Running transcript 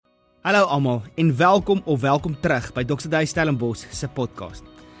Hallo almal en welkom terug by Dr. Stellenbosch se podcast.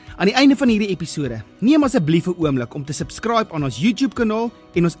 Aan die einde van hierdie episode, neem asseblief 'n oomblik om te subscribe aan ons YouTube kanaal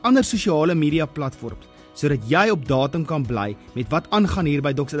en ons ander sosiale media platforms, sodat jy op datum kan bly met wat aangaan hier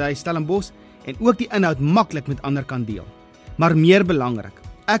by Dr. Stellenbosch en ook die inhoud maklik met ander kan deel. Maar meer belangrik,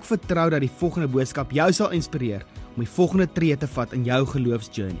 ek vertrou dat die volgende boodskap jou sal inspireer om die volgende tree te vat in jou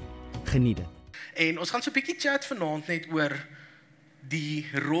geloofsjourney. Geniet dit. En ons gaan so 'n bietjie chat vanaand net oor die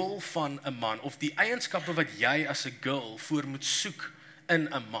rol van 'n man, of die eienskappe wat jy as 'n girl voor moet soek in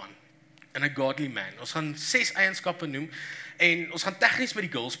 'n man, in 'n godly man. Ons gaan 6 eienskappe noem, en ons gaan tegnies met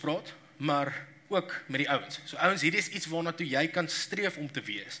die girls praat, maar ook met die ouens. So ouens, hierdie is iets waarna toe jy kan streef om te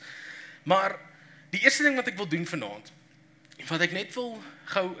wees. Maar die eerste ding wat ek wil doen vanaand, wat ek net wil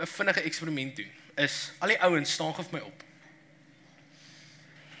gou 'n vinnige eksperiment doen, is, al die ouens, staan gou vir my op.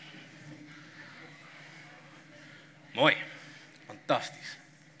 Mooi. Fantasties.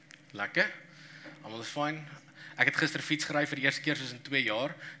 Lekker. Almal is fyn. Ek het gister fiets gery vir die eerste keer soos in 2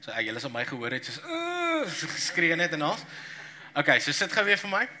 jaar. So julle sal my gehoor het soos geskree net en alles. Okay, so sit gou weer vir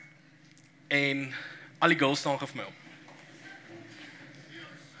my. En al die girls staan gou vir my op.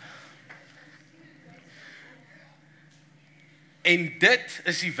 En dit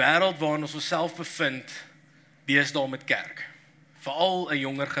is die wêreld waarin ons onsself bevind deesdae met kerk. Veral 'n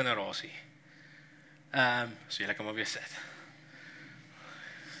jonger generasie. So julle kan maar weer sit.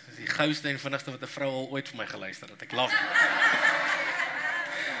 Die gouste en vinnigste wat 'n vrou al ooit vir my geluister het. Ek love.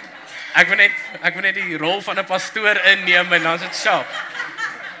 Ek wil net die rol van 'n pastoor inneem en dan is dit sharp.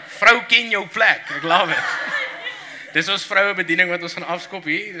 Vrou ken jou plek. Ek love it. Dis ons vroue bediening wat ons gaan afskop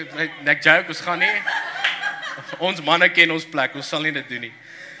hier. Ek joke, ons gaan nie. Ons manne ken ons plek. Ons sal nie dit doen nie.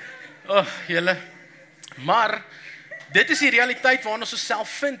 Julle. Maar dit is die realiteit waarin ons onsself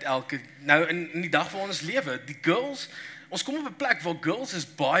vind nou in die dag waar ons lewe. Die girls, ons kom op 'n plek waar girls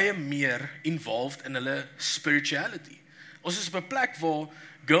is baie meer involved in hulle spirituality. Ons is op 'n plek waar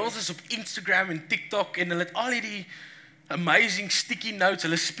girls is op Instagram en TikTok en hulle het al hierdie amazing sticky notes,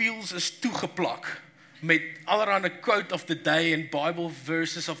 hulle spieëls is toegeplak met allerlei quote of the day en Bible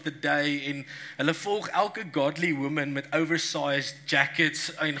verses of the day, en hulle volg elke godly woman met oversized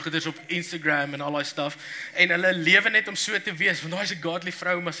jackets en goeders op Instagram en al daai stuff, en hulle lewe net om so te wees, want daai is 'n godly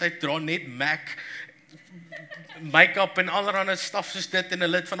vrou, maar sy dra net make-up en allerlei stuff soos dit, en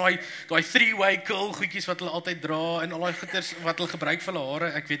hulle het van daai 3-way curl goedjies wat hulle altyd dra, en al daai goeders wat hulle gebruik vir hulle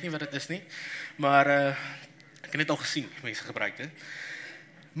hare, ek weet nie wat dit is nie, maar ek het net al gesien, mense gebruik dit,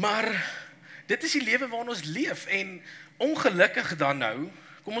 maar dit is die lewe waarin ons leef, en ongelukkig dan nou,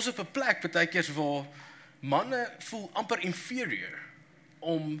 kom ons op 'n plek baie keer waar manne voel amper inferior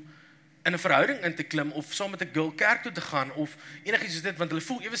om in 'n verhouding in te klim, of saam met 'n girl kerk toe te gaan, of enigiets soos dit, want hulle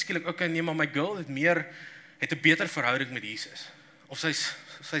voel ewe skielik, okay, nee, maar my girl het 'n beter verhouding met Jesus, of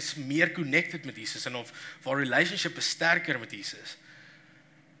sy's meer connected met Jesus, en of haar relationship is sterker met Jesus.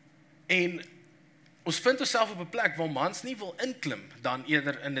 En ons vind onsself op 'n plek waar mans nie wil inklim dan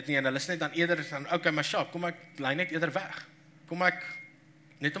eerder in dit nie, en hulle is net dan eerder dan, okay, maar sharp, kom ek bly net eerder weg. Kom ek,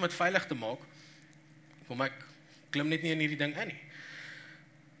 net om dit veilig te maak, kom ek klim net nie in hierdie ding in nie.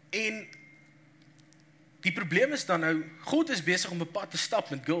 En die probleem is dan nou, God is besig om 'n pad te stap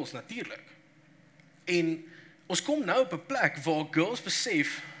met girls, natuurlik. En ons kom nou op 'n plek waar girls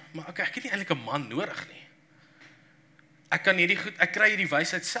besef, maar okay, ek het nie eintlik 'n man nodig nie. Ek kry hierdie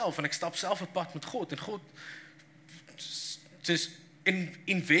wysheid self, en ek stap self 'n pad met God, en God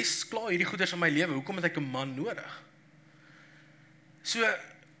invest klaar hierdie goeders in my lewe, hoekom het ek 'n man nodig? So,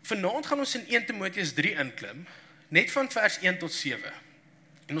 vanaand gaan ons in 1 Timoteus 3 inklim, net van vers 1 tot 7,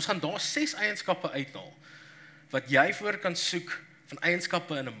 en ons gaan daar 6 eienskappe uithaal, wat jy voor kan soek van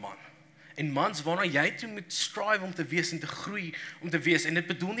eienskappe in 'n man, en mans waarna jy toe moet strive om te wees en te groei om te wees, en dit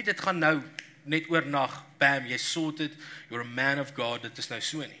bedoel nie, dit gaan nou net oornag, bam, jy sorted, you're a man of God, dit is nou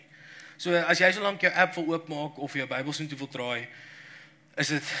so nie. So, as jy so lank jou app wil oopmaak, of jou Bybel so toe wil draai,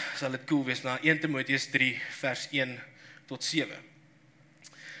 sal dit cool wees, na 1 Timoteus 3, vers 1 tot 7.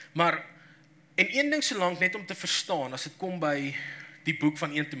 Maar, en een ding so lank net om te verstaan, as dit kom by die boek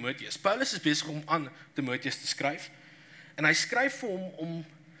van 1 Timoteus, Paulus is besig om aan Timoteus te skryf, en hy skryf vir hom om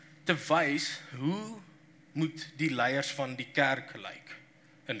te wys, hoe moet die leiers van die kerk lyk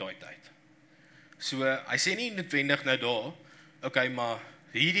in daai tyd. So, hy sê nie noodwendig nou daar, okay, maar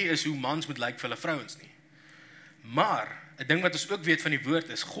hierdie is hoe mans moet lyk vir hulle vrouens nie. Maar, 'n ding wat ons ook weet van die woord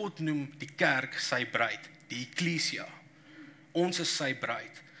is, God noem die kerk sy bruid, die ekklesia. Ons is sy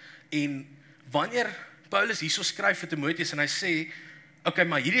bruid. En wanneer Paulus hierso skryf vir Timoteus en hy sê, okay,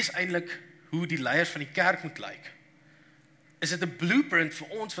 maar hierdie is eintlik hoe die leiers van die kerk moet lyk, is dit 'n blueprint vir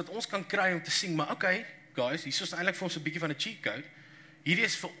ons wat ons kan kry om te sien, maar okay, guys, hier is eintlik vir ons 'n bietjie van 'n cheat code. Hierdie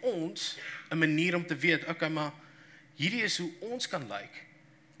is vir ons 'n manier om te weet, okay, maar hierdie is hoe ons kan lyk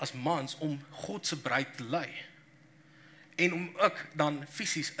as mans om God se bruid te lei. En om ook dan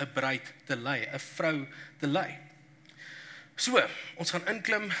fisies 'n bruid te lei, 'n vrou te lei. So, ons gaan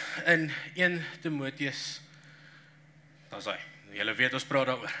inklim in 1 Timoteus. Daar's hy. Julle weet ons praat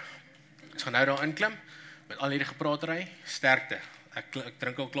daaroor. Ons gaan nou daar inklim met al hierdie gepraatery, sterkte. Ek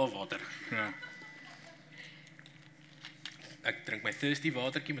drink al klaar water. Ja. Ek drink my thirsty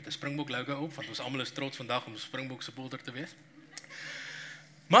watertjie met 'n Springbok logo op, want ons almal is trots vandag om 'n Springbok supporter te wees.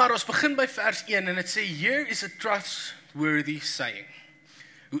 Maar ons begin by vers 1 en dit sê, here is a trustworthy saying.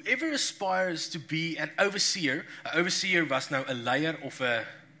 Whoever aspires to be an overseer was nou 'n leier of 'n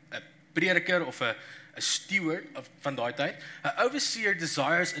prediker of 'n steward van daai tyd. An overseer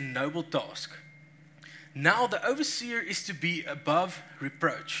desires a noble task. Now the overseer is to be above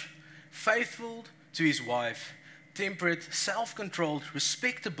reproach, faithful to his wife, temperate, self-controlled,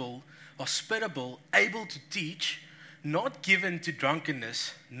 respectable, hospitable, able to teach, not given to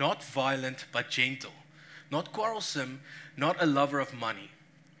drunkenness, not violent but gentle, not quarrelsome, not a lover of money.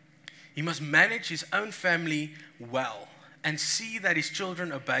 He must manage his own family well and see that his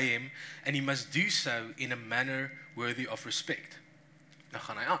children obey him, and he must do so in a manner worthy of respect. Nou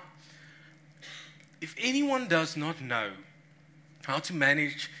gaan hy aan. If anyone does not know how to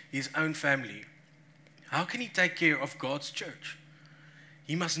manage his own family, how can he take care of God's church?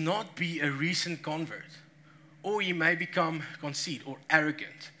 He must not be a recent convert, or he may become conceited or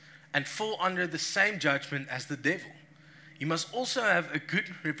arrogant and fall under the same judgment as the devil. He must also have a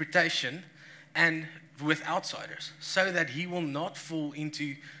good reputation and with outsiders, so that he will not fall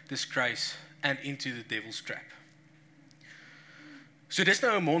into disgrace and into the devil's trap. So dis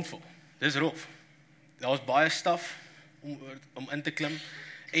nou 'n mondvol. Dis rof. Daar's baie staf om in te klim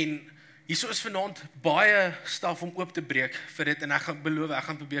en hierso is vanaand baie staf om oop te breek vir dit en ek gaan beloof ek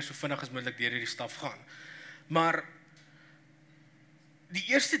gaan probeer so vinnig as moontlik deur hierdie staf gaan. Maar die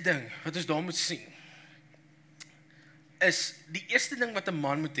eerste ding wat ons daar moet sien is die eerste ding wat 'n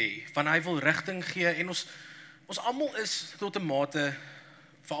man moet hê, van hy wil rigting gee en ons almal is tot 'n mate,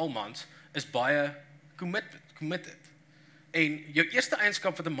 veral mans, is baie committed. En jou eerste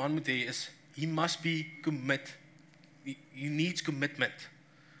eienskap wat 'n man moet hê is he must be commit. He needs commitment.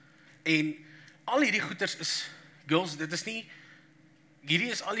 En al hierdie goeders is girls,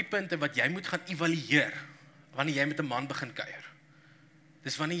 hierdie is al die punte wat jy moet gaan evalueer wanneer jy met 'n man begin kuier.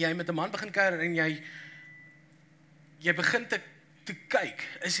 Dis wanneer jy met 'n man begin kuier en jy begin te kyk,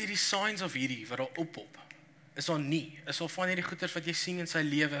 is hierdie signs of hierdie wat daar oppop? Is daar nie? Is daar van hierdie goeders wat jy sien in sy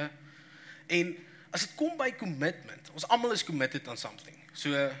lewe? En as dit kom by commitment, ons almal is committed aan something.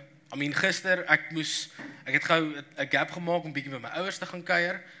 So, gister, ek het gou 'n gap gemaak om bietjie by my ouers te gaan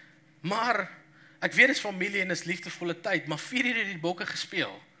kuier, maar ek weet dis familie en is liefdevolle tyd, maar 4 uur het die bokke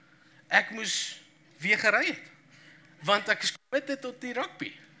gespeel. Ek moes weer gery het, want ek is committed tot die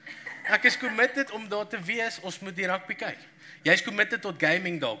rugby. Ek is committed om daar te wees, ons moet die rugby kyk. Jy is committed tot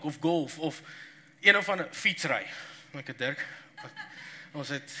gaming dalk, of golf, of een of ander fietsry. Ek het Dirk, ons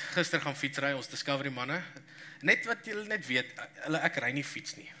het gister gaan fietsry, ons Discovery manne. Net wat julle net weet, ek ry nie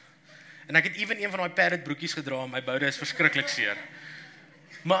fiets nie. En ek het even een van daai padded broekies gedra, en my boude is verskriklik seer.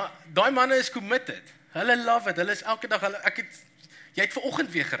 Maar daai manne is committed. Hulle love it. Hulle is elke dag, jy het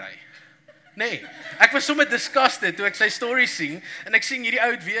vanoggend weer gery. Nee, ek was sommer disgusted toe ek sy story sien, en ek sien hierdie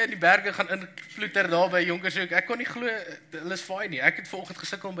oud weer in die berge gaan invloeter daar by Jonkershoek. Ek kon nie glo, hulle is fyn nie. Ek het vanoggend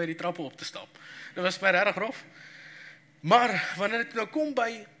gesukkel om by die trappe op te stap. Dit was my regtig rof. Maar wanneer dit nou kom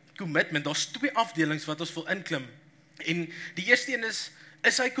by commitment, daar's 2 afdelings wat ons wil inklim. En die eerste een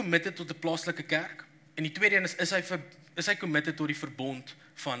is hy committed tot 'n plaaslike kerk? En die tweede een is hy committed tot die verbond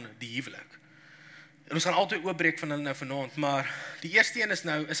van die huwelik? En ons gaan altyd oopbreek van hulle nou vanaand, maar die eerste een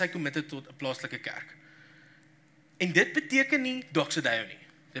is hy committed tot 'n plaaslike kerk. En dit beteken nie Doxodeo nie.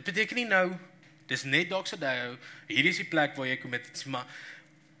 Dit beteken nie nou, dis net Doxodeo, hier is die plek waar jy committed is, maar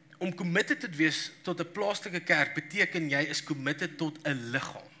om committed te wees tot 'n plaaslike kerk beteken jy is committed tot 'n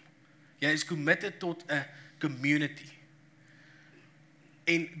liggaam. Jy is committed tot 'n community.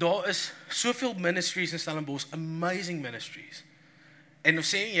 En daar is soveel ministries in Stellenbosch, amazing ministries. En of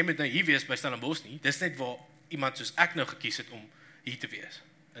sê jy moet nou hier wees by Stellenbosch nie, dis net waar iemand soos ek nou gekies het om hier te wees.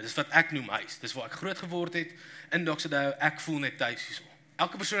 Dit is wat ek noem huis. Dis waar ek groot geword het in Doxodeo, ek voel net tuis hierso.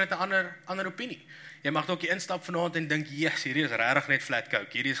 Elke persoon het 'n ander opinie. Jy mag dalk instap vanaand en dink, yes, hierdie is regtig net flat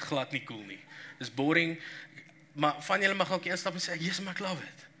coke. Hierdie is glad nie cool nie. Dis boring. Maar van julle mag dalk instap en sê, yes, maar ek love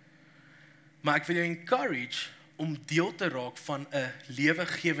it. Maar ek wil jou encourage om deel te raak van 'n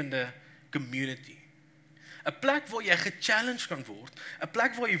lewegewende community. 'n Plek waar jy gechallenged kan word, 'n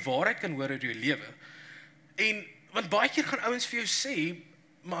plek waar jy waarheid kan hoor oor jou lewe. En Want baie keer gaan ouens vir jou sê,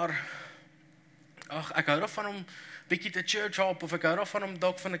 maar ek hou daarvan om bietjie te church hop, of ek hou daarvan om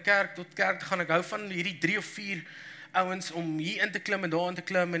dalk van 'n kerk tot kerk te gaan, ek hou van hierdie 3 of 4 ouens om hier in te klim en daar in te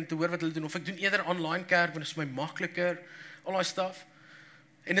klim en te hoor wat hulle doen, of ek doen eerder online kerk, want dit is vir my makliker, al daai stuff.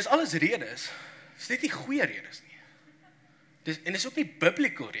 En dis alles redes, dis net nie goeie redes nie. En dis ook nie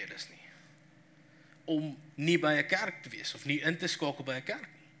biblical redes nie, om nie by 'n kerk te wees, of nie in te skakel by 'n kerk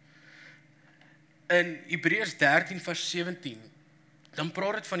nie. In Hebreërs 13 vers 17, dan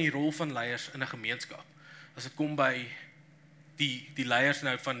praat dit van die rol van leiers in 'n gemeenskap. As dit kom by die leiers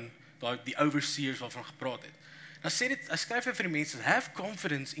nou van die overseers waarvan gepraat het. Dan sê dit, hy skryf vir die mense, have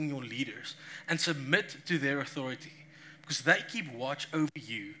confidence in your leaders and submit to their authority, because they keep watch over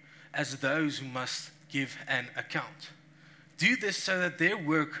you as those who must give an account. Do this so that their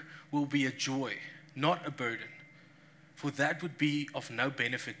work will be a joy, not a burden, for that would be of no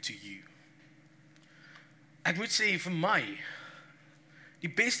benefit to you. Ek moet sê, vir my, die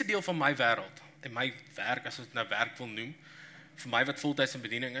beste deel van my wêreld, en my werk, as ek nou werk wil noem, vir my wat voltyds in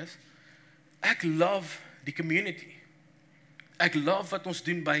bediening is, ek love die community. Ek love wat ons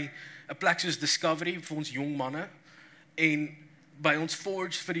doen by 'n plek soos Discovery vir ons jong manne, en by ons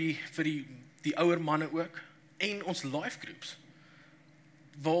Forge vir die ouer manne ook, en ons life groups,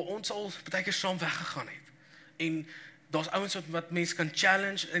 waar ons al baie keer saam weggegaan het. En daar's ouens wat mense kan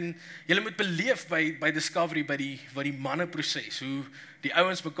challenge, en julle moet beleef by Discovery, by die manneproses, hoe die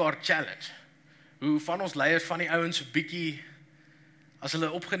ouens mekaar challenge. Hoe van ons leiers van die ouens so bietjie, as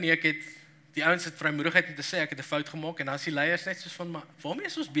hulle opgeneek het, die ouens het vrymoedigheid om te sê, ek het 'n fout gemaak, en dan is die leiers net soos van, maar waarmee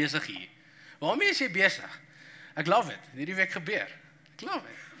is ons besig hier? Waarmee is jy besig? Ek love it, hierdie week gebeur. Ek love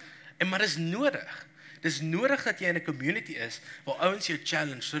it. Maar dis nodig. Dis nodig dat jy in 'n community is, waar ouens jou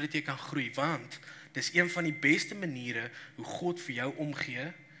challenge, sodat jy kan groei, want dis een van die beste maniere, hoe God vir jou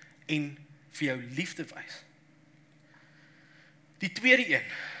omgee, en vir jou liefde wys. Die tweede een,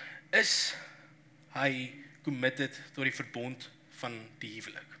 is hy committed tot die verbond van die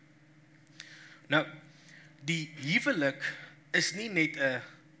huwelik. Nou, die huwelik is nie net 'n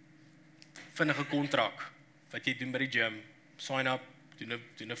vinnige kontrak wat jy doen by die gym, sign up,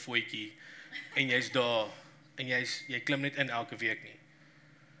 doen 'n voetjie, en jy's daar, en jy klim net in elke week nie.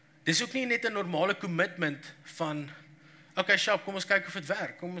 Dis ook nie net 'n normale commitment van, okay, Shop, kom ons kyk of dit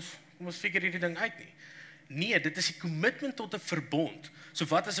werk, kom ons figure hierdie ding uit nie. Nee, dit is 'n commitment tot 'n verbond. So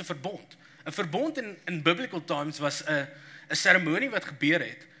wat is 'n verbond? 'n Verbond in biblical times was 'n seremonie wat gebeur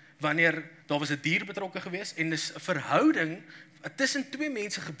het, wanneer daar was 'n dier betrokke gewees, en dis 'n verhouding wat tussen 2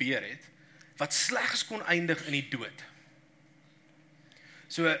 mense gebeur het, wat slegs kon eindig in die dood.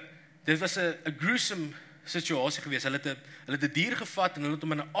 So, dit was 'n gruesome situasie gewees. Hulle het 'n dier gevat, en hulle het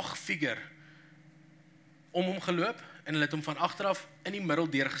hom in 'n 8-figure om hom geloop, en hulle het hom van agteraf in die middel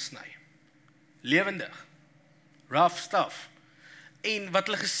deurgesny. Lewendig. Rough stuff. En wat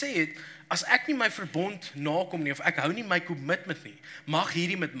hulle gesê het, as ek nie my verbond nakom nie, of ek hou nie my commitment nie, mag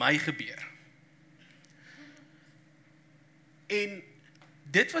hierdie met my gebeur. En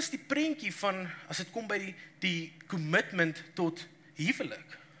dit was die prentjie van, as dit kom by die commitment tot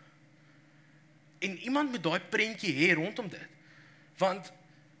huwelik. En iemand moet daai prentjie hê rondom dit. Want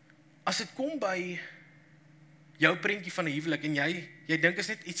as dit kom by jou prentjie van 'n huwelik, en jy dink is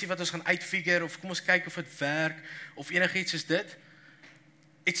net ietsie wat ons gaan uitfigure, of kom ons kyk of dit werk, of enigiets soos dit,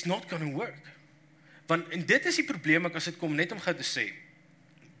 it's not gonna work. En dit is die probleem, as dit kom, net om gou te sê,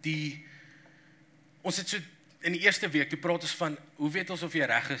 ons het so, in die eerste week, toe praat ons van, hoe weet ons of jy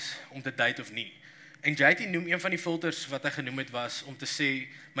reg is om te date of nie? En JT noem, een van die filters wat hy genoem het, was om te sê,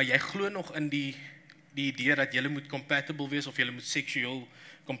 maar jy glo nog in die idee dat julle moet compatible wees, of julle moet seksueel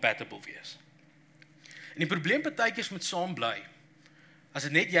compatible wees. En die probleem partykeers moet saam bly, as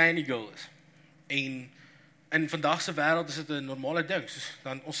dit net jy en die girl is. En in vandag se wêreld is dit 'n normale ding, soos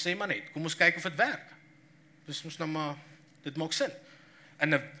dan ons sê maar net, kom ons kyk of dit werk. Dus ons nou maar, dit maak sin.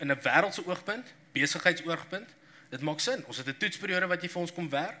 In 'n wêreldse oogpunt, besigheidsoogpunt, dit maak sin. Ons het 'n toetsperiode wat jy vir ons kom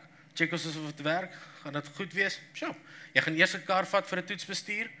werk, check ons of dit werk, gaan dit goed wees? Sjoe. Jy gaan eers 'n kar vat vir 'n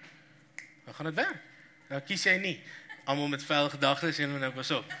toetsbestuur, dan gaan dit werk. Nou kies jy nie. Almal met vuil gedagtes, en nou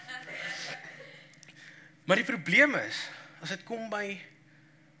pas op. Maar die probleem is, as dit kom by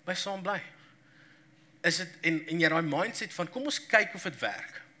saam bly, is dit, en jy daai mindset van, kom ons kyk of dit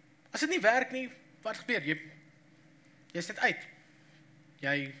werk. As dit nie werk nie, wat gebeur? Jy's net uit.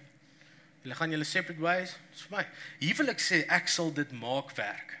 Julle gaan julle separate ways, dis vir my. Huwelik sê, ek sal dit maak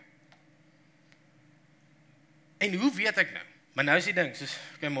werk. En hoe weet ek nou? Maar nou is die ding, soos,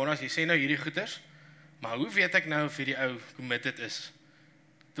 okay, Morné, jy sê nou hierdie goeters, maar hoe weet ek nou of hierdie ou committed is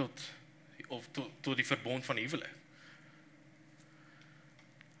tot die verbond van huwelik?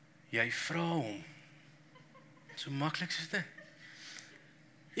 Jy vra hom. So maklik soos dit.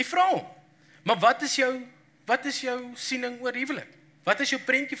 Jy vra hom, maar wat is jou siening oor huwelik? Wat is jou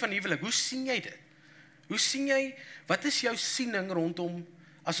prentjie van huwelik? Hoe sien jy dit? Wat is jou siening rondom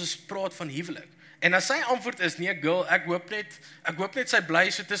as ons praat van huwelik? En as sy antwoord is, nee girl, ek hoop net sy bly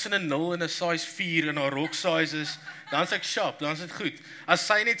so tussen 'n 0 en 'n size 4 en haar rok size is, dan is ek sharp, dan is dit goed. As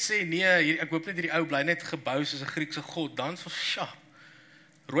sy net sê, nee, ek hoop net hierdie ou bly net gebou soos 'n Griekse god, dan is ons sharp.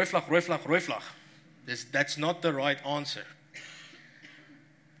 Rooi vlag. That's not the right answer.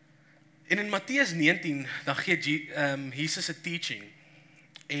 En in Matteus 19, dan gee Jesus 'n teaching,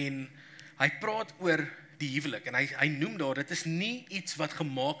 en hy praat oor die huwelik, en hy noem daar, dit is nie iets wat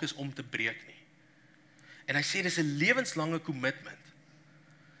gemaak is om te breek nie. En hy sê, dit is 'n lewenslange commitment.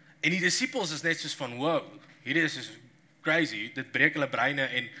 En die disippels is net soos van, wow, hierdie is soos crazy, dit breek hulle breine,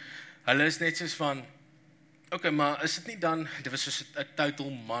 en hulle is net soos van, okay, maar is dit nie dan, dit was soos 'n total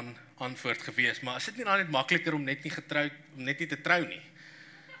man antwoord gewees, maar is dit nie dan net makliker om net nie te trou nie?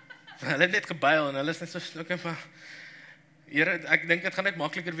 Hulle het net gebuil, en hulle is net soos, okay, maar, Here, ek dink dit gaan net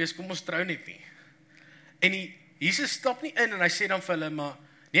makliker wees, kom ons trou net nie. En Jesus stap nie in, en hy sê dan vir hulle, maar,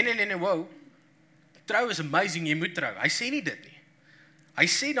 nee, wow, trou is amazing, jy moet trou. Hy sê nie dit nie. Hy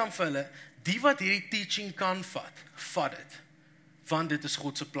sê dan vir hulle, die wat hierdie teaching kan vat dit. Want dit is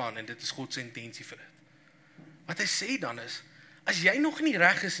God se plan, en dit is God se intensie vir dit. Wat hy sê dan is, as jy nog nie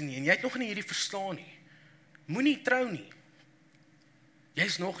reg is nie, en jy het nog nie hierdie verstaan nie, moenie trou nie.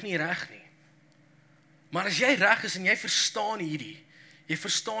 Jy's nog nie reg nie. Maar as jy reg is, en jy verstaan hierdie, jy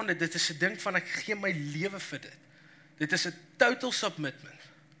verstaan dit is 'n ding van, ek gee my lewe vir dit. Dit is 'n total submitment.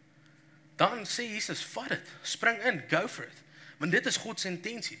 Dan sê Jesus, vat dit, spring in, go for it. Want dit is God se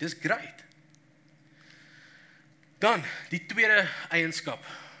intensie, dis great. Dan, die tweede eienskap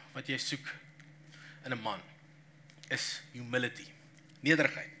wat jy soek in 'n man, is humility,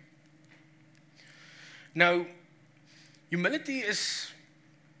 nederigheid. Nou, humility is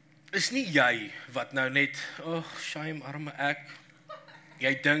nie jy wat nou net, shame, arme ek,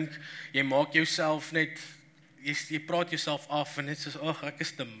 jy dink, jy maak jouself net, jy praat jouself af, en net soos, ek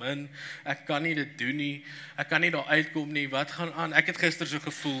is te min, ek kan nie dit doen nie, ek kan nie daar uitkom nie, wat gaan aan? Ek het gister so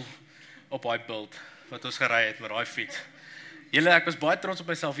gevoel op daai bult, wat ons gery het met daai fiets. Ek was baie trots op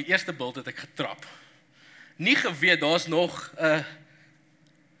myself, die eerste bult het ek getrap. Nie geweet, daar's nog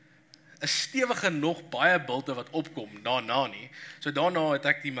 'n stewige nog baie bulte wat opkom daarna nie. So daarna het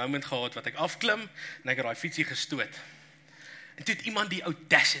ek die moment gehad wat ek afklim, en ek het daai fietsie gestoot. En toe het iemand die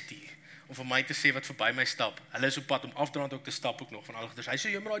audacity om vir my te sê wat verby my stap. Hulle is op pad om afdraand ook te stap ook nog van algeders. Hy sê,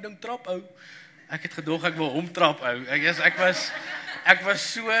 jy moet daai ding trap, ou. Ek het gedog ek wil hom trap, ou. Ek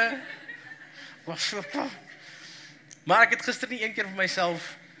was so maar ek het gister nie een keer vir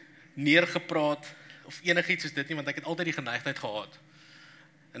myself neergepraat of enigiets soos dit nie, want ek het altyd die geneigtheid gehad.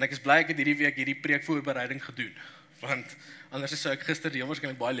 En ek is bly ek het hierdie week hierdie preekvoorbereiding gedoen, want anders sou ek gister heel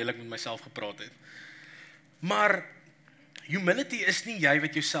waarskynlik baie lelik met myself gepraat het. Maar humility is nie jy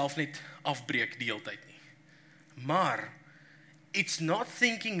wat jouself net afbreek die hele tyd nie. Maar it's not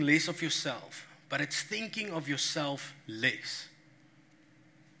thinking less of yourself, but it's thinking of yourself less.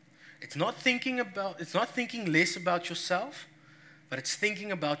 It's not thinking less about yourself, but it's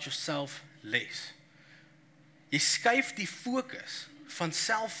thinking about yourself less. Jy skuif die fokus van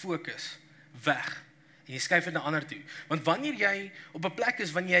selffokus weg, en jy skuif dit na ander toe. Want wanneer jy op 'n plek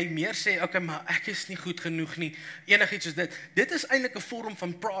is, wanneer jy meer sê, okay, maar ek is nie goed genoeg nie, enigiets soos dit is eintlik 'n vorm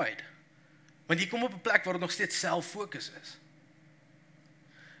van pride. Want jy kom op 'n plek waar dit nog steeds selffokus is.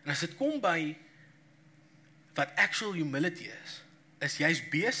 En as dit kom by wat actual humility is jy's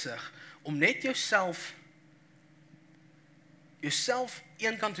besig om net jouself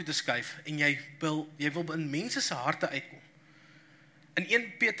een kant toe te skuif, en jy wil in mense se harte uitkom. In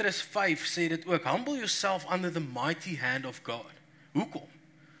 1 Petrus 5 sê dit ook, humble yourself under the mighty hand of God. Hoekom?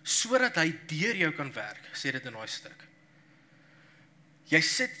 Sodat hy deur jou kan werk, sê dit in daai stuk. Jy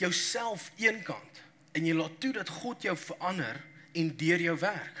sit jouself een kant, en jy laat toe dat God jou verander, en deur jou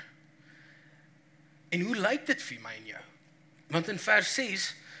werk. En hoe lyk dit vir my en jou? Want in vers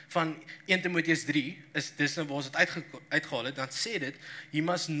 6 van 1 Timoteus 3, dis nou waar ons dit uitgehaal het, dan sê dit, he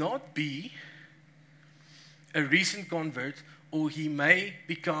must not be a recent convert, or he may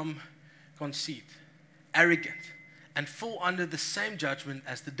become conceit, arrogant, and fall under the same judgment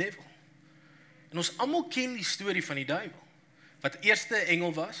as the devil. En ons almal ken die storie van die duiwel, wat eerste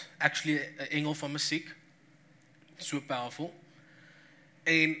engel was, actually 'n engel van musiek, so powerful,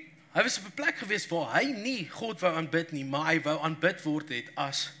 en hy was op 'n plek gewees waar hy nie God wou aanbid nie, maar hy wou aanbid word het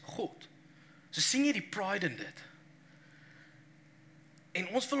as God. So sien jy die pride in dit. En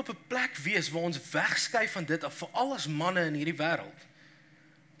ons wil op 'n plek wees waar ons wegskuif van dit af, veral as manne in hierdie wêreld.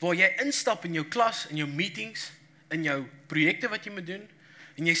 Waar jy instap in jou klas, in jou meetings, in jou projekte wat jy moet doen,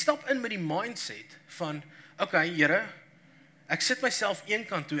 en jy stap in met die mindset van, okay, Here, ek sit myself een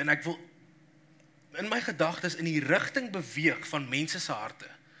kant toe, en ek wil in my gedagtes in die rigting beweeg van mense se harte,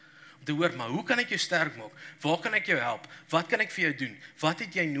 om te hoor, maar hoe kan ek jou sterk maak? Waar kan ek jou help? Wat kan ek vir jou doen? Wat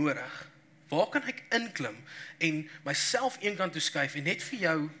het jy nodig? Waar kan ek inklim en myself een kant toe skuif en net vir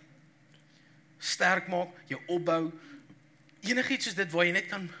jou sterk maak, jou opbou, enigiets soos dit waar jy net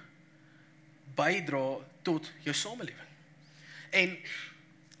kan bydra tot jou samelewing. En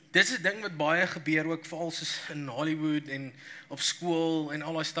dit is 'n ding wat baie gebeur ook, veral soos in Hollywood en op skool en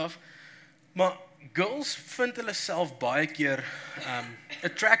al daai stuff. Maar girls vind hulle self baie keer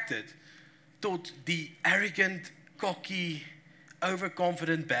attracted tot die arrogant, cocky,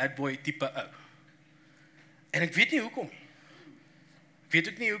 overconfident bad boy tipe ou. En ek weet nie hoekom nie. Ek weet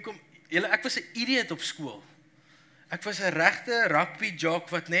ook nie hoekom. Ek was 'n idiot op skool. Ek was 'n regte rugby jock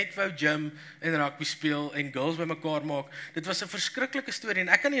wat net wou gym en rugby speel en girls bymekaar maak. Dit was 'n verskriklike storie en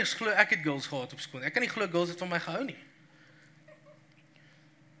ek kan nie eens glo ek het girls gehad op skool. Ek kan nie glo girls het van my gehou nie.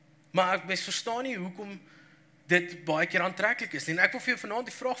 Maar ek verstaan nie hoekom dit baie keer aantreklik is nie. En ek wil vir jou vanaand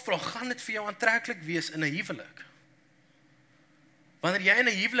die vraag vra, gaan dit vir jou aantreklik wees in 'n huwelik? Wanneer jy in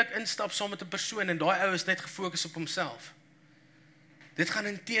 'n huwelik instap saam met 'n persoon en daai ou is net gefokus op homself. Dit gaan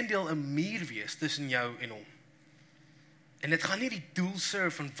inteendeel 'n muur wees tussen jou en hom. En dit gaan nie die doel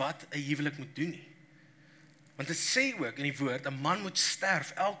serve van wat 'n huwelik moet doen nie. Want dit sê ook in die woord, 'n man moet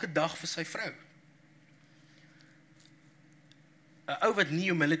sterf elke dag vir sy vrou. 'n Ou wat nie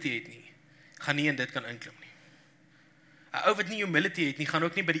humility het nie, gaan nie in dit kan inklim nie. 'n Ou wat nie humility het nie, gaan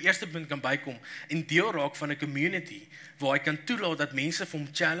ook nie by die eerste punt kan bykom en deel raak van 'n community waar hy kan toelaat dat mense vir hom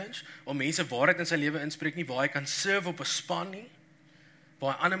challenge, of mense waarheid in sy lewe inspreek nie, waar hy kan serve op 'n span nie,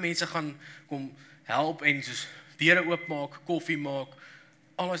 waar ander mense gaan kom help en soos deure oopmaak, koffie maak,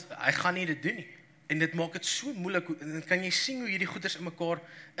 alles, hy gaan nie dit doen nie. En dit maak dit so moeilik, en dan kan jy sien hoe hierdie goeders in mekaar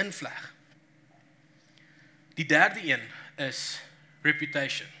invleg. Die derde een is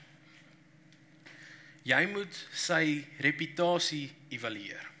reputation. Jy moet sy reputasie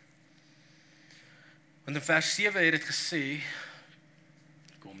evalueer. Want in vers 7 het dit gesê,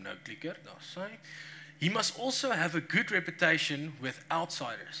 kom nou klikker, daar sê, he must also have a good reputation with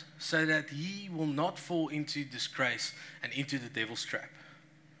outsiders, so that he will not fall into disgrace and into the devil's trap.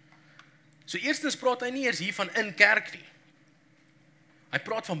 So eerstens praat hy nie eers hier van in kerk nie. Hy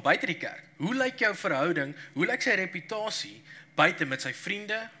praat van buite die kerk. Hoe lyk jou verhouding, hoe lyk sy reputasie buite met sy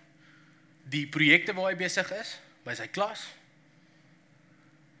vriende, die projekte waar hy besig is, by sy klas,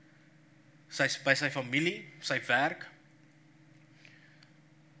 by sy familie, sy werk?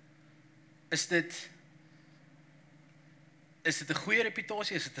 Is dit 'n goeie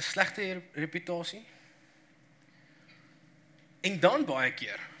reputasie? Is dit 'n slegte reputasie? En dan baie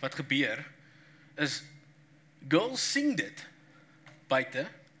keer, wat gebeur, is girls sien dit buite,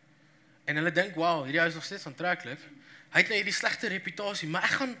 en hulle dink, wow, hierdie ou is nog steeds aantreklik. Hy het nou hierdie slegte reputasie, maar ek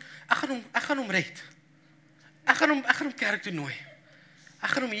gaan hom red. Ek gaan hom kerk toe nooi. Ek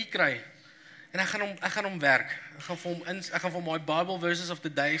gaan hom hier kry. En ek gaan hom werk. Ek gaan vir hom my Bible verses of the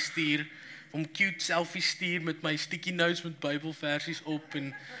day stuur, om cute selfies stuur met my sticky notes met Bybelversies op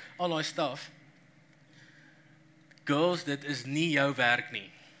en al daai stuff. Girls, dit is nie jou werk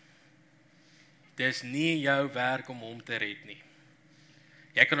nie. Dit is nie jou werk om hom te red nie.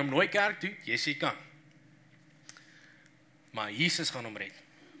 Jy kan hom nooit kerk toe, yes jy kan. Maar Jesus gaan hom red.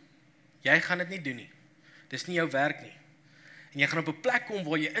 Jy gaan dit nie doen nie. Dit is nie jou werk nie. En jy gaan op 'n plek kom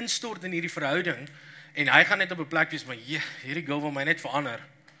waar jy instort in hierdie verhouding, en hy gaan net op 'n plek wees, maar hierdie girl wil my net verander.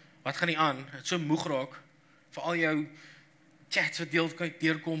 Wat gaan nie aan? Het so moeg raak vir al jou chats wat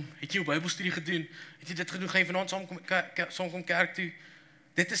deurkom. Het jy jou Bybelstudie gedoen? Het jy dit gedoen? Gaan jy vanaand saam kom kerk toe?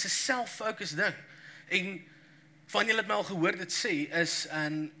 Dit is 'n self-focused ding. En van julle het my al gehoor dit sê is,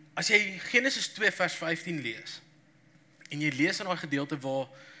 en as jy Genesis 2 vers 15 lees, en jy lees in daai gedeelte waar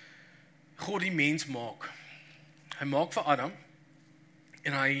God die mens maak. Hy maak vir Adam,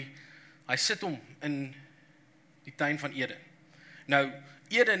 en hy sit hom in die tuin van Eden. Nou,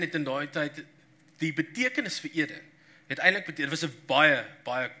 Eden het in daai tyd, die betekenis vir Eden, het eintlik beteken, dit was 'n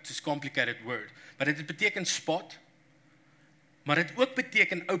baie complicated word, maar dit het beteken spot, maar dit ook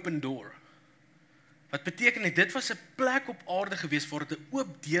beteken open door. Wat beteken dit was 'n plek op aarde gewees waar dit 'n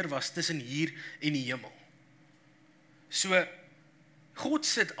oop deur was tussen hier en die hemel. So, God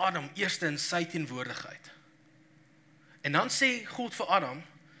sit Adam eerste in sy teenwoordigheid. En dan sê God vir Adam,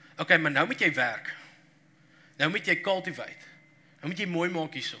 okay, maar nou moet jy werk. Nou moet jy cultivate. Nou moet jy mooi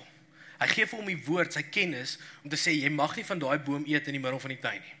maak hierso. Hy gee vir hom die woord, sy kennis, om te sê, jy mag nie van daai boom eet in die middel van die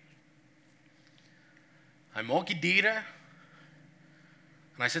tuin nie. Hy maak die diere,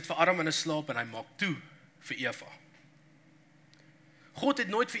 en hy sit vir Adam in 'n slaap, en hy maak toe vir Eva. God het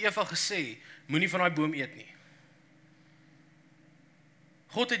nooit vir Eva gesê, moenie van daai boom eet nie.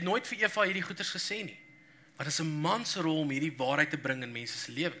 God het nooit vir Eva hierdie goeders gesê nie. Maar dit is 'n man se rol om hierdie waarheid te bring in mense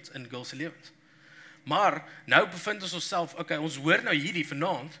se lewens, in girls se lewens. Maar nou bevind ons onsself, okay, ons hoor nou hierdie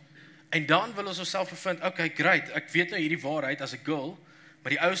vanaand, en dan wil ons onsself bevind, okay, great, ek weet nou hierdie waarheid as 'n girl, maar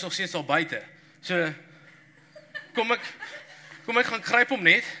die ou is nog steeds al buite. So kom ek gaan gryp hom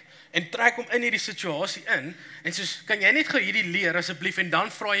net en trek hom in hierdie situasie in, en soos, kan jy net gou hierdie leer asseblief, en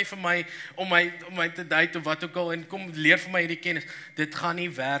dan vra jy vir my om my te date of wat ook al, en kom leer vir my hierdie kennis. Dit gaan nie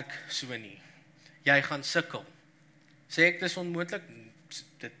werk so nie. Jy gaan sukkel. Sê ek dis onmoontlik?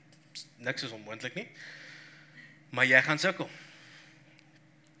 Niks is onmoontlik nie. Maar jy gaan sukkel.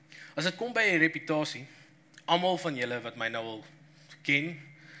 As dit kom by jy reputasie, almal van julle wat my nou al ken,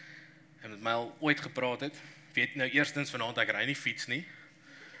 en met my al ooit gepraat het, weet nou eerstens vanaand ek ry nie fiets nie.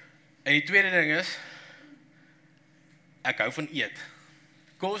 En die tweede ding is, ek hou van eet.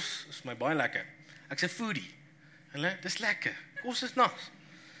 Kos is my baie lekker. Ek's 'n foodie. Hulle, dis lekker. Kos is nice.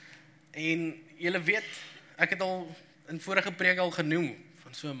 En julle weet, ek het al in vorige preek al genoem,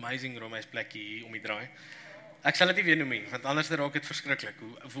 van so amazing Romeinplekkie hier om die draai. Ek sal dit nie weer noem nie, want anders raak dit verskriklik,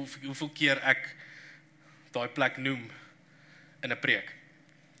 hoeveel keer ek daai plek noem in 'n preek.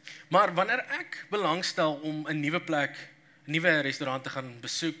 Maar wanneer ek belangstel om 'n nuwe plek, 'n nuwe restaurant te gaan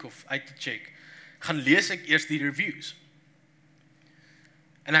besoek of uit te check, gaan lees ek eers die reviews.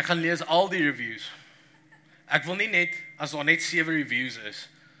 En ek gaan lees al die reviews. Ek wil nie net, as daar net 7 reviews is,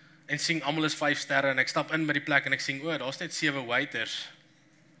 en sien almal is 5 sterre, en ek stap in by die plek en ek sien, daar's net 7 waiters.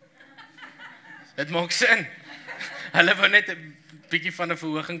 Dit maak sin. Hulle wou net 'n bietjie van 'n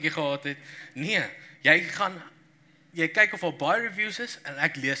verhogingkie gehad het. Nee, jy kyk of al baie reviews is, en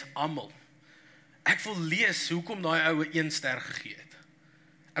ek lees almal. Ek wil lees hoekom daai oue 1 ster gegee het.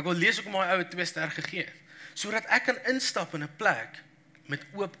 Ek wil lees hoekom daai oue 2 ster gegee het, sodat ek kan instap in 'n plek met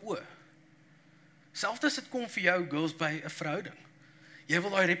oop oë. Selfs as dit kom vir jou girls by 'n verhouding. Jy wil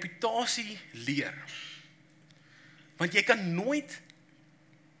daai reputasie leer. Want jy kan nooit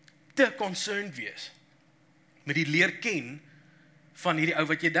te concerned wees met die leer ken van hierdie ou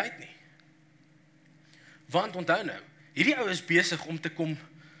wat jy date nie. Want onthou nou, hierdie ou is besig om te kom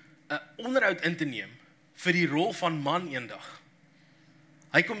 'n onderhoud in te neem vir die rol van man eendag.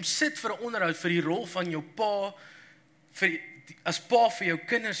 Hy kom sit vir 'n onderhoud vir die rol van jou pa, as pa vir jou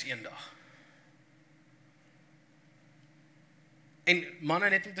kinders eendag. En manne,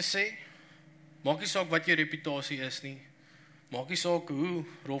 net om te sê, maak nie saak wat jou reputasie is nie, maak nie saak hoe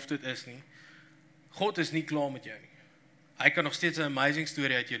rof dit is nie, God is nie klaar met jou nie. Hy kan nog steeds 'n amazing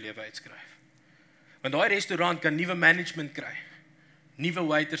storie uit jou lewe uitskryf. Want daai restaurant kan nuwe management kry, nuwe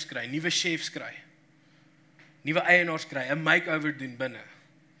waiters kry, nuwe chefs kry, nuwe eienaars kry, 'n makeover doen binne.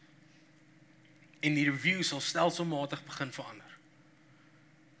 En die reviews sal stelselmatig begin verander.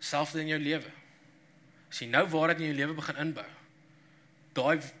 Selfs in jou lewe. As jy nou waarheid in jou lewe begin inbou,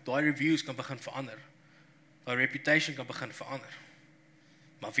 daai reviews kan begin verander. Daai reputation kan begin verander.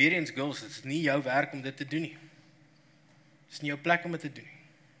 Maar weer eens girls, dit is nie jou werk om dit te doen nie. Dit is nie jou plek om dit te doen nie.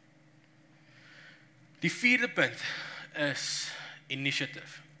 Die 4de punt is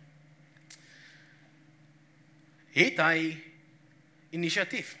initiative. Het hy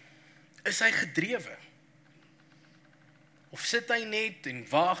initiatief? Is hy gedrewe? Of sit hy net en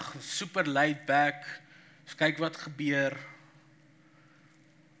wag, super laid back, kyk wat gebeur.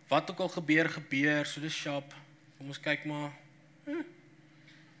 Wat ook al gebeur, so dis sharp. Kom ons kyk maar.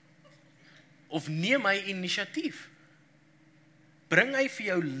 Of neem hy initiatief? Bring hy vir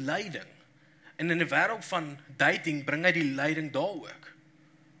jou leiding? En in 'n wêreld van dating bring hy die leiding daar ook.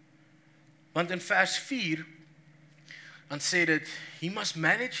 Want in vers 4 dan sê dit, he must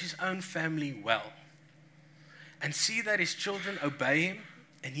manage his own family well and see that his children obey him,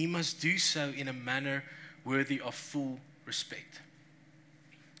 and he must do so in a manner worthy of full respect.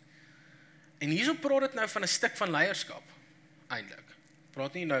 En hierso praat dit nou van 'n stuk van leierskap, eintlik.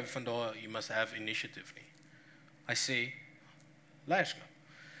 Praat nie nou van daar, you must have initiative nie. Hy sê, leierskap.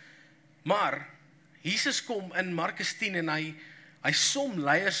 Maar, Jesus kom in Markus 10 en hy som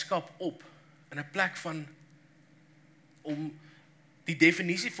leierskap op in 'n plek van, die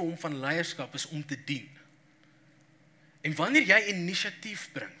definisie vir hom van leierskap is om te dien. En wanneer jy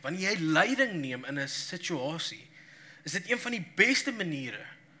initiatief bring, wanneer jy leiding neem in 'n situasie, is dit een van die beste maniere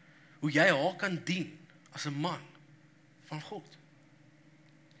hoe jy haar kan dien as 'n man van God.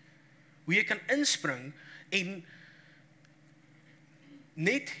 Hoe jy kan inspring en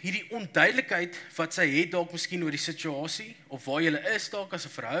net hierdie onduidelikheid wat sy het dalk miskien oor die situasie, of waar jy is dalk as 'n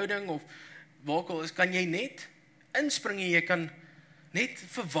verhouding, of waar ook al is, kan jy net inspring en jy kan net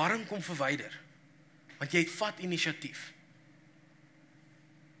verwarring kom verwyder. Want jy het vat inisiatief.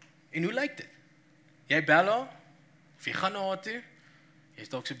 En hoe lyk dit? Jy bel haar, of jy gaan na haar toe, jy's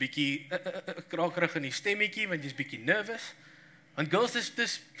dalk so 'n bietjie krakerig in die stemmetjie, want jy's bietjie nervous. Want girls,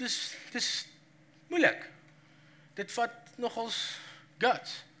 dis moeilik. Dit vat nogals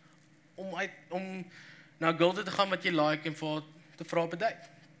guts, om na 'n girl toe te gaan wat jy like, en vir haar te vra op 'n date.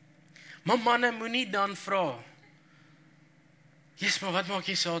 Maar manne, moenie dan vra, maar wat maak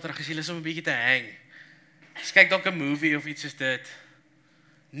jy Saterdag, as jy lus om 'n bietjie te hang? Kyk dalk 'n movie of iets soos dit.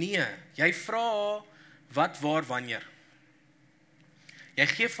 Nee, jy vra wat, waar, wanneer. Jy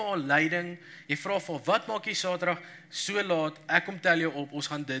gee vir haar leiding, jy vra vir haar, wat maak jy Saterdag, so laat, ek kom tel jou op, ons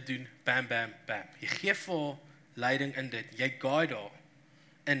gaan dit doen, bam, bam, bam. Jy gee vir haar leiding in dit, jy guide haar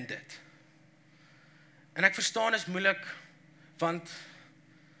in dit. En ek verstaan is moeilik, want,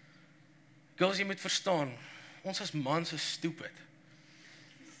 girls, jy moet verstaan, ons as mans is stupid.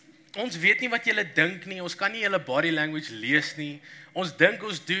 Ons weet nie wat julle dink nie, ons kan nie julle body language lees nie, ons dink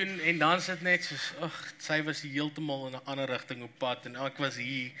ons doen, en dan sit net soos, sy was heeltemal in 'n ander rigting op pad, en ek was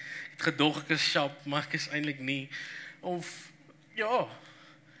hier, ek het gedog ek is sharp, maar ek is eintlik nie, of, ja,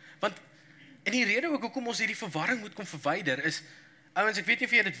 want, en die rede ook hoekom ons hierdie verwarring moet kom verwyder, is, ouens, ek weet nie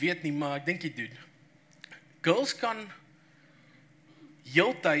of jy dit weet nie, maar ek dink jy doen, girls kan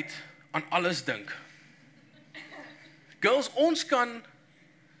heeltyd aan alles dink. Girls, ons kan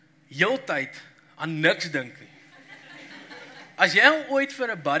heeltyd aan niks dink nie. As jy al ooit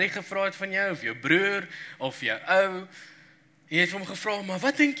vir 'n buddy gevra het van jou, of jou broer, of jou ou, en jy het hom gevra, maar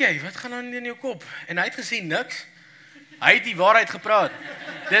wat dink jy, wat gaan aan in jou kop? En hy het gesê niks, hy het die waarheid gepraat.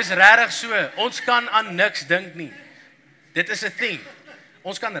 Dis regtig so, ons kan aan niks dink nie. Dit is 'n thing.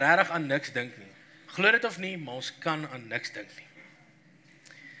 Ons kan regtig aan niks dink nie. Glo dit of nie, maar ons kan aan niks dink nie.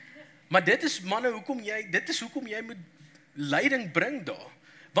 Maar dit is, manne, hoekom jy moet leiding bring daar.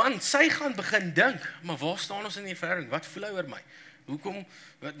 Want sy gaan begin dink, maar waar staan ons in die verhouding? Wat voel hy oor my? Hoekom,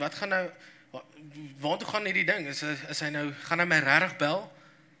 wat gaan nou, waartoe gaan hierdie ding? Is hy nou, gaan hy my regtig bel?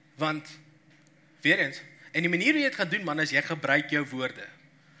 Want, weer eens, en die manier hoe jy het gaan doen, man, is jy gebruik jou woorde.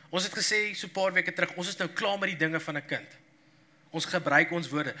 Ons het gesê, so 'n paar weke terug, ons is nou klaar met die dinge van 'n kind. Ons gebruik ons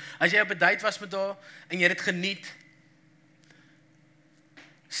woorde. As jy op 'n date was met haar, en jy het dit geniet,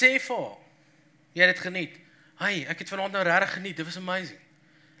 sê vir haar, jy het dit geniet. Hey, ek het vanaand nou regtig geniet, dit was amazing.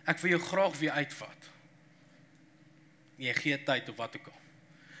 Ek wil jou graag weer uitvat. Jy gee tyd of wat ook al.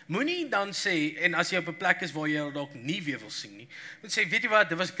 Moenie dan sê, en as jy op 'n plek is waar jy dalk nie weer wil sien nie, moet sê, weet jy wat,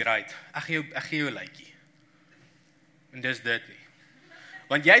 dit was great, ek gee jou 'n likeie. En dis dit nie.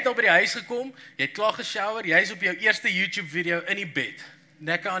 Want jy het al by die huis gekom, jy het klaar geshower, jy is op jou eerste YouTube video in die bed,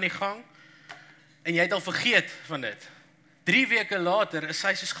 nekke aan die gang, en jy het al vergeet van dit. 3 weke later is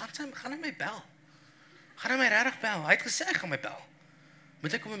sy soos, gaan hy my bel? Gaan hy my regtig bel? Hy het gesê, hy gaan my bel.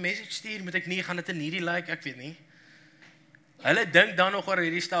 Moet ek hom 'n message stuur? Moet ek nie? Gaan dit 'n hierdie like? Ek weet nie. Hulle dink dan nog oor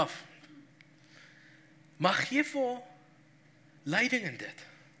hierdie staf. Maar gee vir leiding in dit.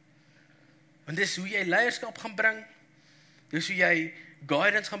 Want dis hoe jy leierskap gaan bring, dis hoe jy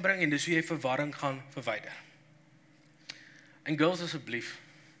guidance gaan bring, en dis hoe jy verwarring gaan verwyder. En girls, asseblief,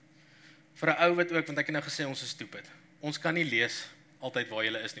 vir 'n ou wat ook, want ek het nou gesê, ons is stupid. Ons kan nie lees altyd waar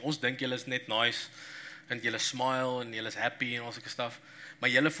julle is nie. Ons dink julle is net nice, en julle smile, en julle is happy, en al sulke staf. Maar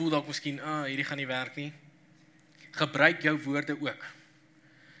julle voel dalk miskien, hierdie gaan nie werk nie. Gebruik jou woorde ook.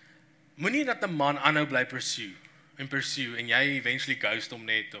 Moenie dat 'n man aanhou bly pursue, en jy eventually ghost hom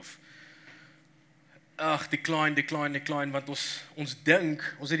net, of decline, want ons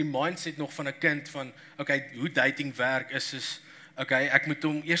dink, ons het die mindset nog van 'n kind, van, okay, hoe dating werk is, okay, ek moet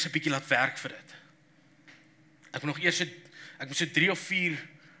hom eers 'n bietjie laat werk vir dit. Ek moet so 3 of 4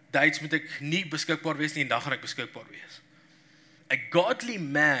 dates moet ek nie beskikbaar wees nie, en dan gaan ek beskikbaar wees. A godly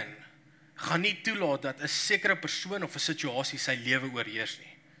man gaan nie toelaat dat 'n sekere persoon of 'n situasie sy lewe oorheers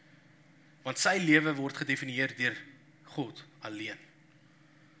nie. Want sy lewe word gedefinieer deur God alleen.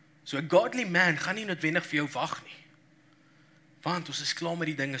 So 'n godly man gaan nie noodwendig vir jou wag nie. Want ons is klaar met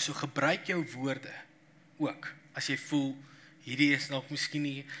die dinge, so gebruik jou woorde ook. As jy voel, hierdie is dalk miskien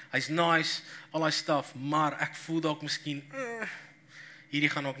nie, hy's nice, al hy stuff, maar ek voel dalk miskien, hierdie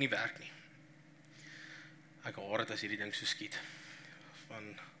gaan ook nie werk nie. Ek hoor dit as hierdie ding so skiet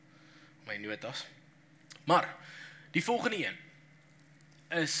van my notas. Maar die volgende een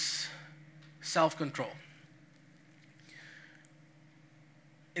is self-control.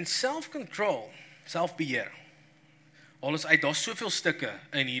 En self-control, selfbeheer. Alles uit, daar's soveel stukke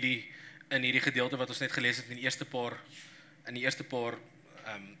in hierdie gedeelte wat ons net gelees het in die eerste paar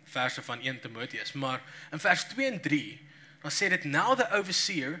verse van 1 Timoteus. Maar in vers 2 en 3, dan sê dit, now the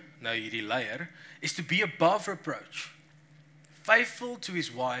overseer, nou hierdie leier, is to be above reproach, faithful to his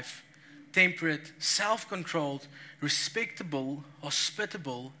wife, temperate, self-controlled, respectable,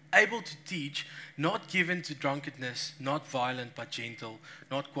 hospitable, able to teach, not given to drunkenness, not violent but gentle,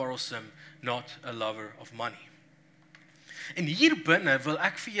 not quarrelsome, not a lover of money. En hier binne wil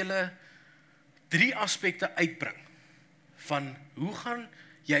ek vir julle 3 aspekte uitbring van hoe gaan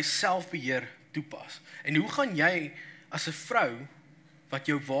jy selfbeheer toepas en hoe gaan jy as 'n vrou wat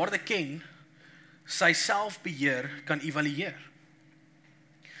jou waarde ken, sy selfbeheer kan evalueer.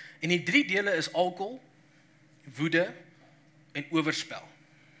 En die 3 dele is alkohol, woede en oorspel.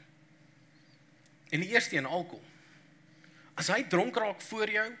 En die eerste een, alkohol. As hy dronk raak voor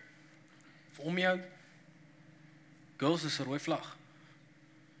jou, of om jou, girls, is 'n rooi vlag.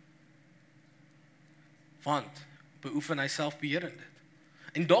 Want, beoefen hy selfbeheer in dit.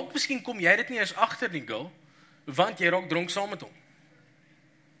 En dalk miskien kom jy dit nie eens agter nie, girl, want jy raak dronk saam met hom.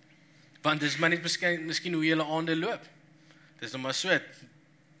 Want dis maar net miskien hoe julle aande loop. Dis nou maar so,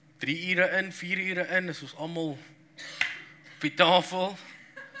 3 ure in, 4 ure in, is ons almal op die tafel.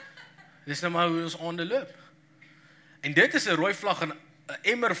 Dis nou maar hoe ons aande loop. En dit is 'n rooi vlag, 'n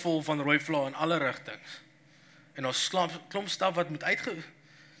emmer vol van rooi vlae in alle rigtings. En ons klomp staf wat moet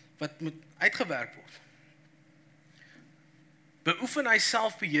uitgewerk word. Beoefen hy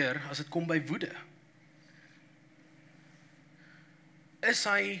selfbeheer as dit kom by woede? Is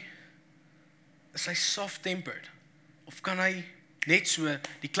hy soft-tempered? Of kan hy net so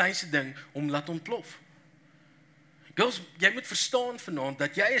die kleinste ding om laat ontplof? Girls, jy moet verstaan vanaand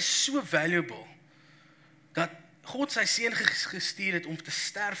dat jy is so valuable, dat God sy seun gestuur het om te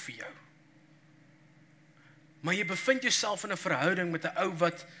sterf vir jou. Maar jy bevind jouself in 'n verhouding met 'n ou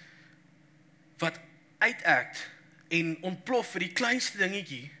wat uitact en ontplof vir die kleinste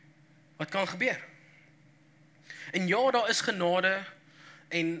dingetjie wat kan gebeur. En ja, daar is genade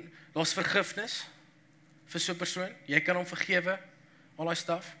en daar's vergifnis vir so 'n persoon. Jy kan hom vergewe, al daai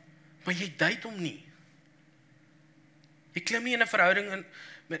staf, maar jy date hom nie. Jy klim nie in 'n verhouding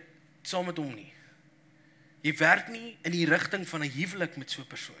saam met hom nie. Jy werk nie in die rigting van 'n huwelik met so 'n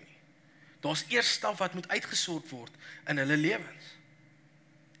persoon nie. Daar's eers staf wat moet uitgesort word in hulle lewens.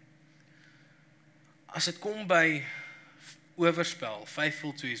 As dit kom by oorspel,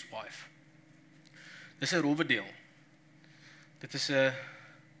 faithful to his wife. Dis 'n rowwe deel. Dit is 'n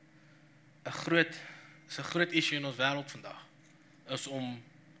groot issue in ons wêreld vandag. Is om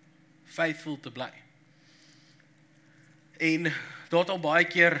faithful te bly. En daar het al baie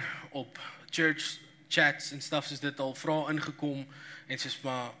keer op church chats en stuff soos dit al vrae ingekom en soos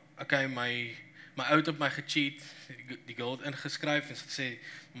maar okay, my ou het op my gecheat, die girl het ingeskryf en sê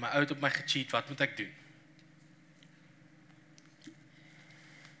my ou het op my gecheat, wat moet ek doen?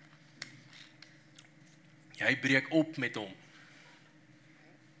 Jy breek op met hom.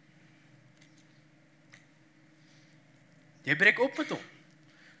 Jy breek op met hom.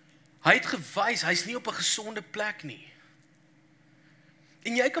 Hy het gewys, hy's nie op 'n gesonde plek nie.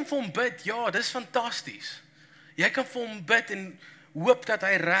 En jy kan vir hom bid, ja, dis fantasties. Jy kan vir hom bid en hoop dat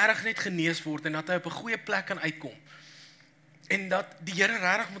hy regtig net genees word en dat hy op 'n goeie plek kan uitkom. En dat die Here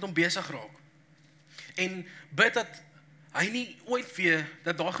regtig met hom besig raak. En bid dat hy nie ooit weer,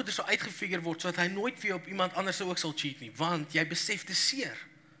 dat daai goeie so uitgefigure word, sodat hy nooit weer op iemand anders ook sal cheat nie, want jy besef te seer.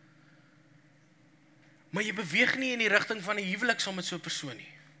 Maar jy beweeg nie in die rigting van 'n huwelik saam met so 'n persoon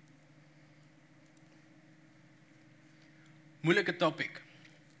nie. Moeilike topic.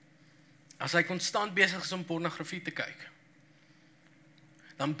 As hy konstant besig is om pornografie te kyk,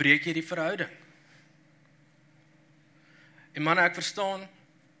 dan breek jy die verhouding. En manne, ek verstaan,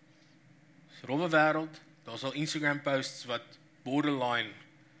 dis 'n rowwe wêreld, daar's al Instagram posts wat borderline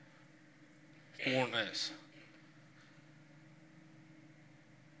porn is.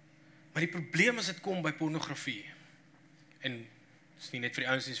 Maar die probleem as dit kom by pornografie, en dit is nie net vir die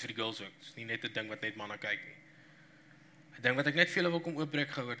ouens nie, dis vir die girls ook, dit is nie net 'n ding wat net manne kyk nie. 'n Ding wat ek net vir julle wil kom oopbreek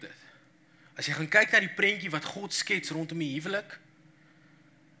gehoor het. As jy gaan kyk na die prentjie wat God skets rondom die huwelik,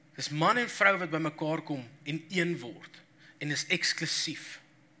 dis man en vrou wat bymekaar kom en een word, en dis eksklusief.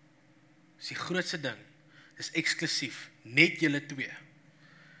 Dis die grootste ding, dis eksklusief, net julle twee.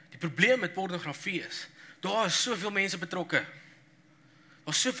 Die probleem met pornografie is, daar is soveel mense betrokke.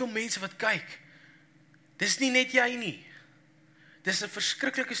 Daar's soveel mense wat kyk. Dis nie net jy nie. Dis 'n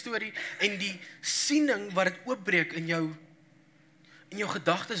verskriklike storie en die siening wat dit oopbreek in jou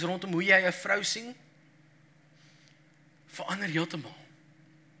gedagtes rondom hoe jy 'n vrou sien, verander heeltemal.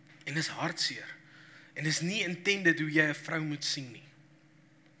 En dis hartseer. En dis nie intended hoe jy 'n vrou moet sien nie.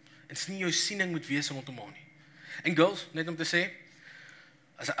 En dis nie jou siening moet wees rondom haar nie. En girls, net om te sê,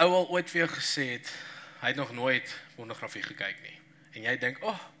 as 'n ou al ooit vir jou gesê het, hy het nog nooit pornografie gekyk nie. En jy dink,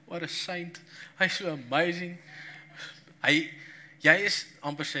 oh, what a saint, hy's so amazing. jy is,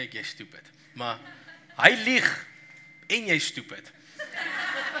 amper sê ek, jy stupid, maar hy lieg, en jy stupid.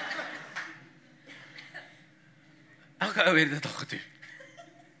 Elke ou het dit al gedoen.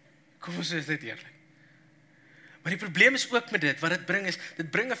 Kom ons is dit eerlik. Maar die probleem is ook met dit, wat dit bring is,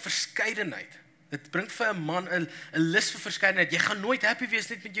 dit bring 'n verskeidenheid. Dit bring vir 'n man 'n lus vir verskeidenheid. Jy gaan nooit happy wees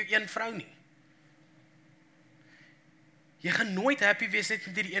net met jou een vrou nie. Jy gaan nooit happy wees net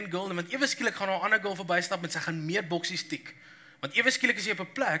met hierdie een girl nie, want ewe skielik gaan 'n ander girl verbystap en sy gaan meer boksies tik. Want ewe skielik is jy op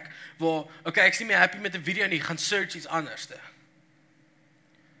 'n plek waar, okay, ek is nie meer happy met 'n video nie, gaan search iets anderste.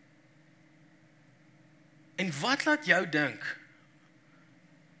 En wat laat jou dink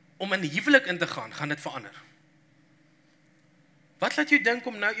om in 'n huwelik in te gaan dit verander? Wat laat jou dink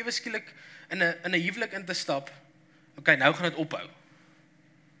om nou ewe skielik in 'n huwelik in te stap? Okay, nou gaan dit ophou.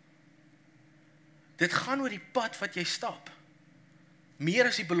 Dit gaan oor die pad wat jy stap. Meer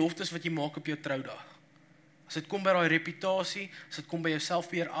as die beloftes wat jy maak op jou troudag. As dit kom by daai reputasie, as dit kom by jou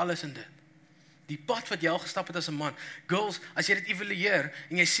selfbeheer, alles in dit. Die pad wat jy al gestap het as 'n man. Girls, as jy dit evalueer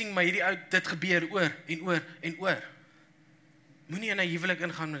en jy sien maar hierdie ou dit gebeur oor en oor en oor. Moenie in 'n huwelik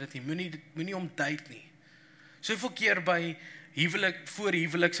ingaan met dit nie. Moenie om date nie. Soveel keer by voor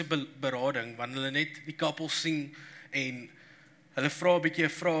huwelikse berading, wanneer hulle net die koppels sien en hulle vra 'n bietjie 'n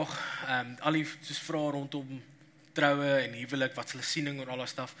vraag, al die soos vrae rondom troue en huwelik, wat hulle siening en al daai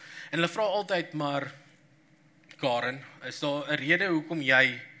staf. En hulle vra altyd maar, Karen, is daar 'n rede hoekom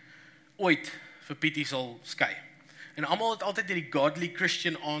jy ooit vir Pietie sal skei? En almal het altyd hierdie godly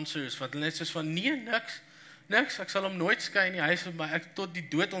Christian answers, wat hulle net soos van, nee, niks, ek sal hom nooit skei nie, hy is vir my, ek tot die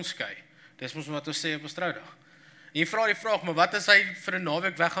dood ons skei. Dis mos wat ons sê op ons troudag. En jy vra die vraag, maar wat as hy vir 'n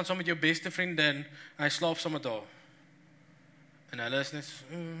naweek weggaan saam met jou beste vriendin, en hy slaap saam met haar? En hulle is net,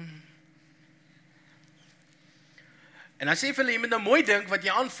 En dan sê vir hulle, jy moet nou mooi dink wat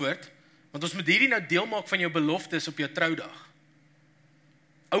jy antwoord, want ons moet hierdie nou deel maak van jou beloftes op jou troudag.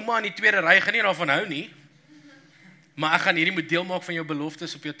 Ouma in die tweede ry gaan nie daarvan hou nie, maar ek gaan hierdie moet deel maak van jou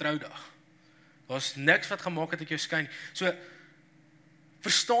beloftes op jou troudag. Daar's niks wat gemaak het dat jou skei nie. So,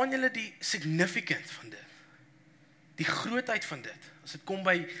 verstaan julle die significant van dit? Die grootheid van dit. As dit kom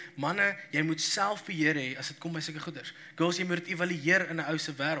by manne, jy moet selfbeheer hê as dit kom by sulke goeders. Girls, jy moet dit evalueer in 'n ou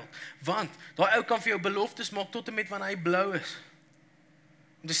se wêreld. Want daai ou kan vir jou beloftes maak tot en met wanneer hy blou is.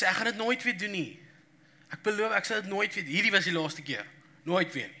 Om te sê ek gaan dit nooit weer doen nie. Ek beloof ek sal dit nooit weer. Hierdie was die laaste keer.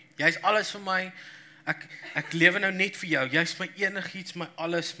 Nooit weer nie. Jy's alles vir my. Ek lewe nou net vir jou. Jy's my enigiets, my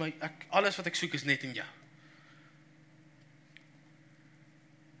alles, alles wat ek soek is net in jou.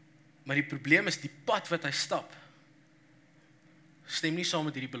 Maar die probleem is die pad wat hy stap stem nie saam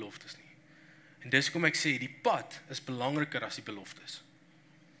met hierdie beloftes nie. En dis kom ek sê, die pad is belangriker as die beloftes.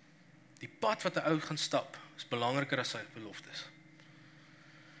 Die pad wat 'n ou gaan stap, is belangriker as sy beloftes.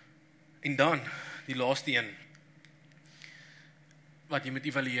 En dan, die laaste een, wat jy moet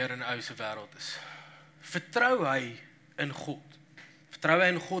evalueer in 'n ou se wêreld is. Vertrou hy in God? Vertrou hy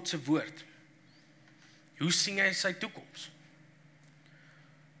in God se woord? Hoe sien hy sy toekoms?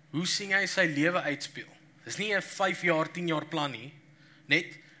 Hoe sien hy sy lewe uitspeel? Dis nie 'n 5 jaar, 10 jaar plan nie.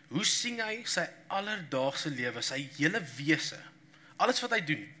 Net, hoe sien hy sy alledaagse lewe, sy hele wese? Alles wat hy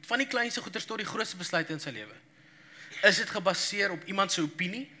doen, van die kleinste goeders tot die grootste besluite in sy lewe. Is dit gebaseer op iemand se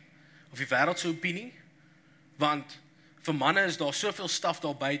opinie? Of die wêreld se opinie? Want vir manne is daar soveel staf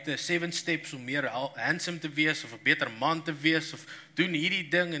daar buite, 7 steps om meer handsome te wees, of 'n beter man te wees, of doen hierdie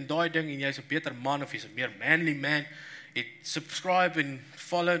ding en daai ding, en jy's 'n beter man, of jy's 'n meer manly man. Ek subscribe en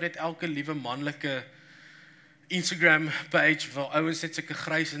follow net elke liewe manlike Instagram page, waar ouens net sulke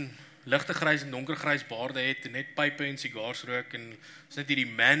grys en ligte grys en donker grys baarde het, en net pype en sigars rook, en is net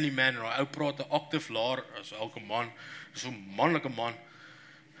hierdie manly man, en hy ou praat 'n octave laer as elke man, so 'n manlike man.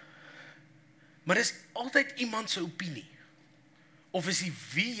 Maar dis altyd iemand se opinie. Of is die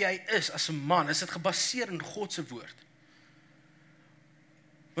wie jy is as 'n man, is dit gebaseer in God se woord?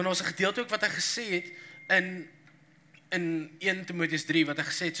 Want ons 'n gedeelte ook wat hy gesê het in 1 Timoteus 3, wat hy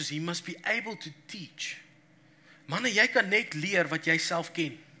gesê het, soos he must be able to teach. Manne, jy kan net leer wat jy self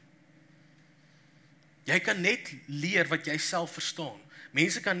ken. Jy kan net leer wat jy self verstaan.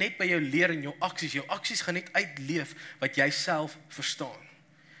 Mense kan net by jou leer in jou aksies gaan net uitleef wat jy self verstaan.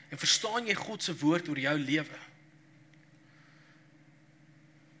 En verstaan jy God se woord oor jou lewe?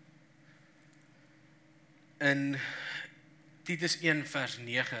 In Titus 1 vers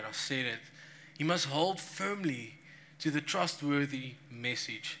 9, dan sê dit, he must hold firmly to the trustworthy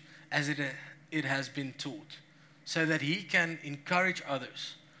message as it has been taught, so that he can encourage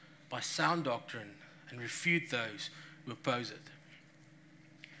others by sound doctrine and refute those who oppose it.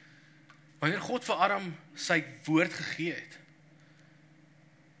 Wanneer God vir Adam sy woord gegee het,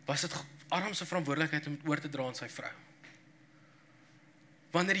 was dit Adam se verantwoordelikheid om dit oor te dra aan sy vrou.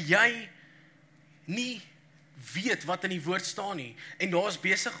 Wanneer jy nie weet wat in die woord staan nie, en daar's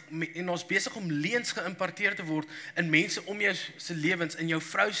besig om leuns geïmparteer te word in mense om jou se lewens, in jou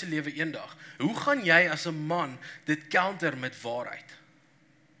vrou se lewe eendag. Hoe gaan jy as 'n man dit counter met waarheid?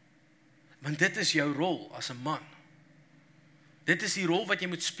 Want dit is jou rol as 'n man. Dit is die rol wat jy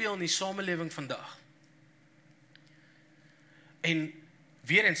moet speel in die samelewing vandag. En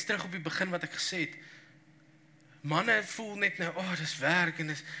weer eens terug op die begin wat ek gesê het, manne voel net nou, dis werk en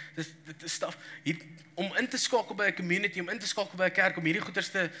dit is staf. Om in te skakel by 'n community, om in te skakel by 'n kerk, om hierdie goeders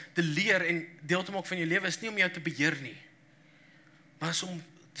te leer en deel te maak van jou lewe, is nie om jou te beheer nie. Maar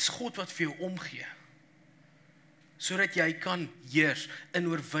dis God wat vir jou omgee. Sodat jy kan heers, in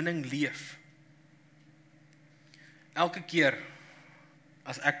oorwinning leef. Elke keer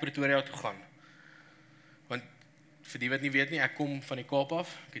as ek Pretoria toe gaan, want vir die wat nie weet nie, ek kom van die Kaap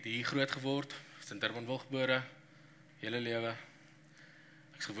af, ek het hier groot geword, is in Durbanville gebore, hele lewe.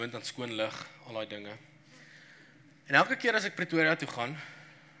 Ek is gewoond aan skoon lug, al daai dinge. En elke keer as ek Pretoria toe gaan,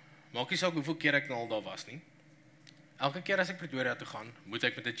 maak nie saak hoeveel keer ek nou al daar was nie. Elke keer as ek Pretoria toe gaan, moet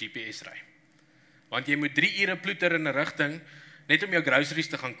ek met 'n GPS ry. Want jy moet 3 ure ploeter in 'n rigting, net om jou groceries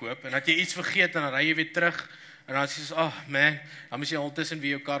te gaan koop, en dat jy iets vergeet, en dan ry jy weer terug, en dan sê jy so, man, dan moet jy al tussen wie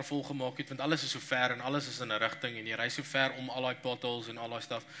jou kar vol gemaak het, want alles is so ver, en alles is in 'n rigting, en jy ry so ver om al die potholes en al die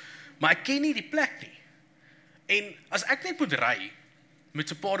stuff. Maar ek ken nie die plek nie. En as ek net moet ry, met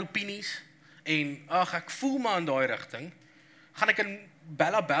so 'n paar opinies, en ek voel maar in daai rigting, gaan ek in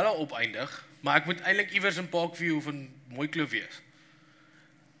Bella opeindig, maar ek moet eintlik iewers in Parkview of in Mooikloof wees.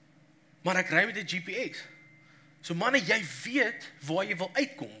 Maar ek ry met 'n GPS. So manne, jy weet waar jy wil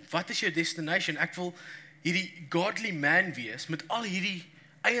uitkom. Wat is jou destination? Ek wil hierdie godly man wees, met al hierdie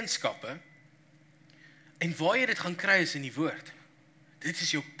eienskappe, en waar jy dit gaan kry is in die woord. Dit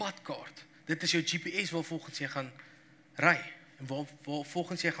is jou padkaart. Dit is jou GPS waar volgens jy gaan ry, en waar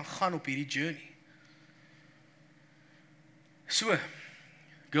volgens jy gaan op hierdie journey. So,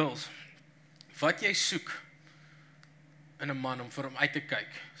 girls, wat jy soek in 'n man om vir hom uit te kyk,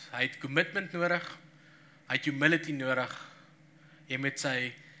 hy het commitment nodig, hy het humility nodig, jy moet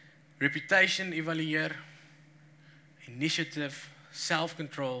sy reputation evalueer, initiative,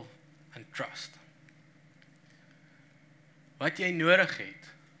 self-control and trust. Wat jy nodig het,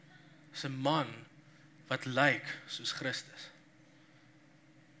 is 'n man wat lyk soos Christus.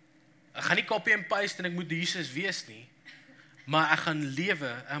 Ek gaan nie copy and paste en ek moet Jesus wees nie, maar ek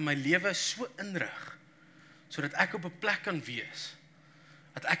gaan my lewe so inrig, sodat ek op 'n plek kan wees,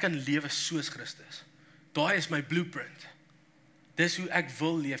 dat ek kan lewe soos Christus. Daai is my blueprint. Dis hoe ek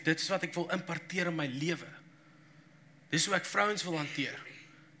wil leef, dit is wat ek wil imparteer in my lewe. Dis hoe ek vrouens wil hanteer.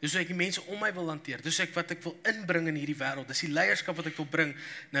 Dis hoe ek die mense om my wil hanteer. Dis wat ek wil inbring in hierdie wêreld. Dis die leierskap wat ek wil bring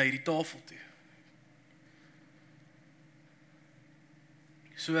na hierdie tafel toe.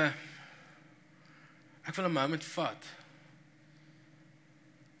 So, ek wil 'n moment vat,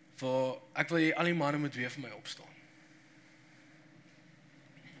 waar ek wil hê al die manne moet weer vir my opstaan.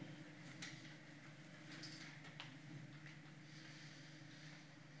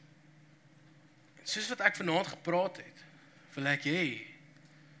 Soos wat ek vanaand gepraat het, wil ek hê,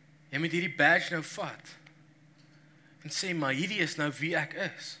 jy moet hierdie badge nou vat, en sê, maar hierdie is nou wie ek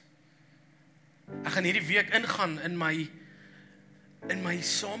is. Ek gaan hierdie week ingaan in my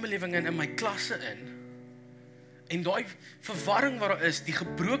samelewing en in my klasse in, en daai verwarring wat daar is, die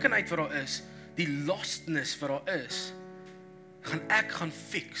gebrokenheid wat daar is, die lostness wat daar is, gaan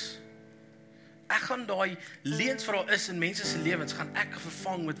fix. Ek gaan daai leuns wat daar is in mense se lewens, gaan ek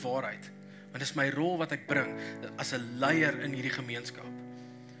vervang met waarheid. Want dit is my rol wat ek bring, as 'n leier in hierdie gemeenskap.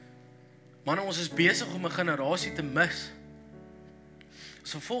 Manne, ons is besig om 'n generasie te mis.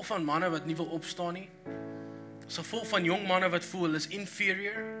 Dis 'n gevolg van manne wat nie wil opstaan nie. Dis 'n gevolg van jong manne wat voel hulle is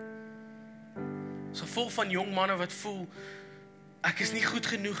inferior. Dis 'n gevolg van jong manne wat voel ek is nie goed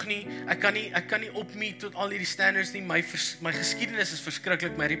genoeg nie. Ek kan nie opmeet tot al hierdie standards nie. My geskiedenis is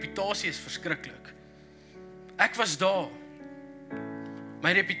verskriklik, my reputasie is verskriklik. Ek was daar.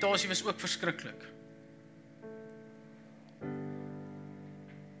 My reputasie was ook verskriklik.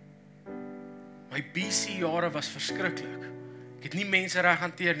 My BC jare was verskriklik. Ek het nie mense reg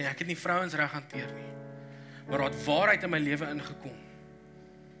hanteer nie, ek het nie vrouens reg hanteer nie. Maar daar het waarheid in my lewe ingekom.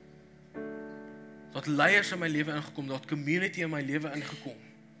 Daar het leiers in my lewe ingekom, daar het community in my lewe ingekom.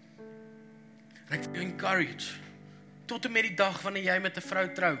 En ek wil encourage, tot en met die dag wanneer jy met 'n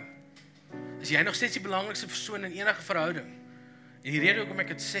vrou trou, is jy nog steeds die belangrikste persoon in enige verhouding. En die rede hoekom ek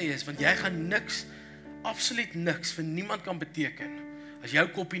dit sê is, want jy gaan niks, absoluut niks, vir niemand kan beteken, as jou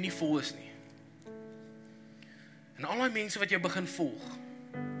koppie nie vol is nie. En al die mense wat jou begin volg,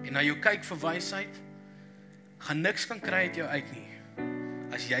 en na jou kyk vir wysheid, gaan niks kan kry uit jou uit nie,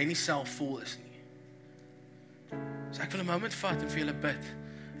 as jy nie self vol is nie. So ek wil 'n moment vat en vir julle bid.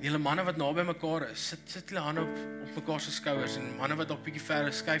 En julle manne wat naby mekaar is, sit julle hande op mekaar se skouers en manne wat dalk bietjie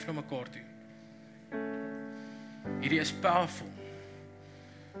verder skuif na mekaar toe. Hierdie is powerful.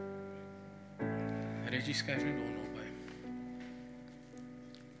 Reggie skuif net daar naby.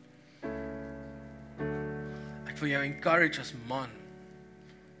 Ek wil jou encourage as man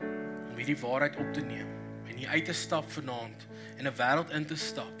om hierdie waarheid op te neem en hier uit te stap vanaand en 'n wêreld in te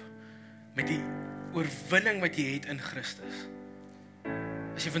stap met die oorwinning wat jy het in Christus.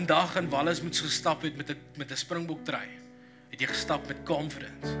 As jy vandag in Wallis moet gestap het met 'n springbok trui, het jy gestap met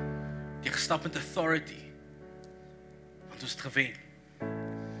confidence, het jy gestap met authority, want ons het gewen.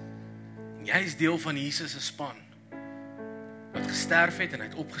 En jy is deel van Jesus se span, wat gesterf het en hy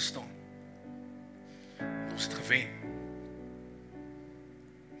het opgestaan. En ons het gewen.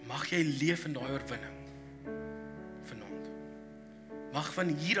 Mag jy leef in daai oorwinning vanaand. Mag van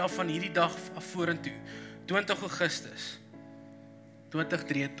hier af, van hierdie dag af vorentoe, 20 Augustus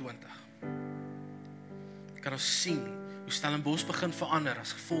 2023, kan ons sien hoe Stellenbosch begin verander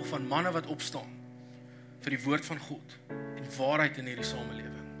as gevolg van manne wat opstaan vir die woord van God en waarheid in hierdie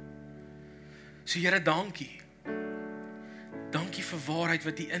samelewing. So Here, dankie. Dankie vir waarheid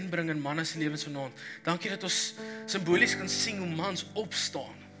wat U inbring in manne se lewens vanaand. Dankie dat ons simbolies kan sien hoe mans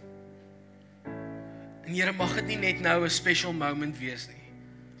opstaan. En Here, mag dit nie net nou 'n special moment wees nie.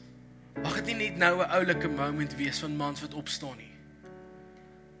 Mag dit nie net nou 'n oulike moment wees van mans wat opstaan nie.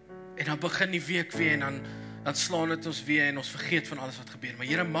 En dan begin die week weer en dan slaan dit ons weer en ons vergeet van alles wat gebeur. Maar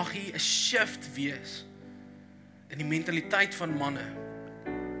Here, mag hier 'n shift wees in die mentaliteit van manne.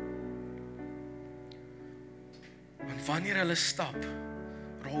 Want wanneer hulle stap,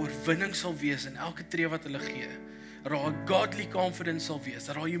 daar oorwinning sal wees in elke tree wat hulle gee. Dat daar 'n godly confidence sal wees,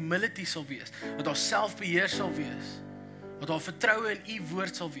 dat daar humility sal wees, dat daar selfbeheer sal wees, dat daar vertroue in U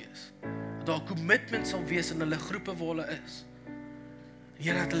woord sal wees, dat daar commitment sal wees in hulle groepe waar hulle is.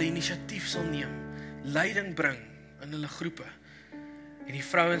 Here, dat hulle inisiatief sal neem, leiding bring in hulle groepe, en die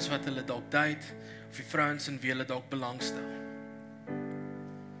vrouens wat hulle dalk date, of die vrouens in wie hulle dalk belangstel.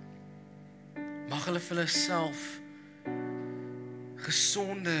 Mag hulle vir hulle self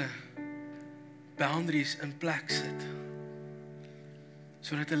gesonde boundaries in plek sit,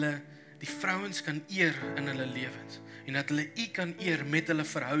 sodat hulle die vrouens kan eer in hulle lewens, en dat hulle U kan eer met hulle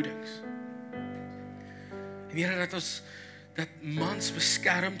verhoudings. En Here, dat mans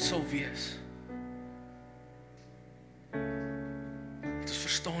beskermd sal wees. Dat ons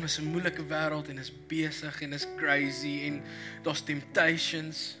verstaan, is 'n moeilike wêreld en is besig en is crazy en daar's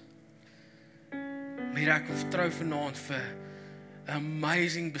temptations. Maar ek vertrou vanaand vir 'n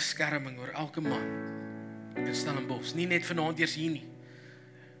amazing beskerming oor elke man in Stellenbosch. Nie net vanaand eers hier nie,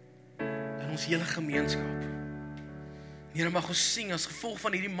 in ons hele gemeenskap. Here, mag ons sien as gevolg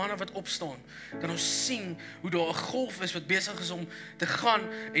van hierdie manne wat opstaan, kan ons sien hoe daar 'n golf is wat besig is om te gaan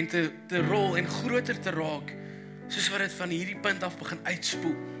en te rol en groter te raak, soos wat dit van hierdie punt af begin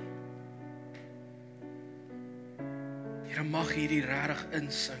uitspoel. Here, mag hierdie regtig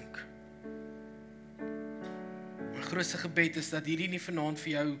insink. My grootste gebed is dat hierdie nie vanaand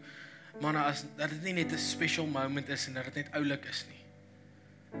vir jou manne, dat dit nie net 'n special moment is en dat dit net oulik is nie.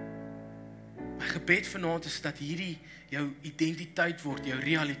 My gebed vanaand is dat hierdie jou identiteit word, jou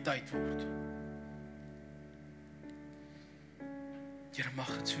realiteit word. Here,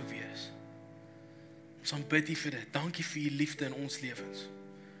 mag dit so wees. Ons aanbid U vir dit. Dankie vir U liefde in ons lewens.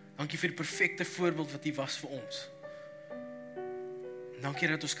 Dankie vir die perfekte voorbeeld wat U was vir ons. Dankie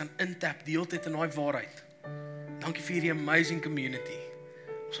dat ons kan intap die hele tyd in daai waarheid. Dankie vir hierdie amazing community.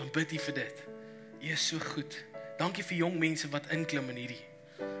 Ons aanbid U vir dit. U is so goed. Dankie vir jong mense wat inklim in hierdie.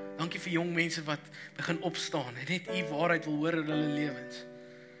 Dankie vir jong mense wat begin opstaan en net U waarheid wil hoor in hulle lewens.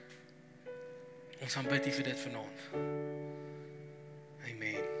 Ons aanbid U vir dit vanaand.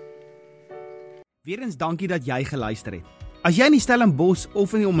 Amen. Weerens dankie dat jy geluister het. As jy in die Stellenbosch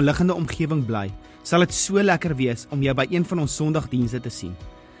of in die omliggende omgewing bly, sal dit so lekker wees om jou by een van ons Sondagdienste te sien.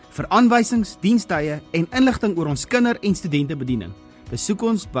 Vir aanwysings, dienstye en inligting oor ons kinder- en studentebediening, besoek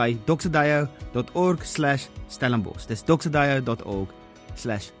ons by doxadio.org/Stellenbosch. Dis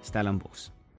doxadio.org/Stellenbosch.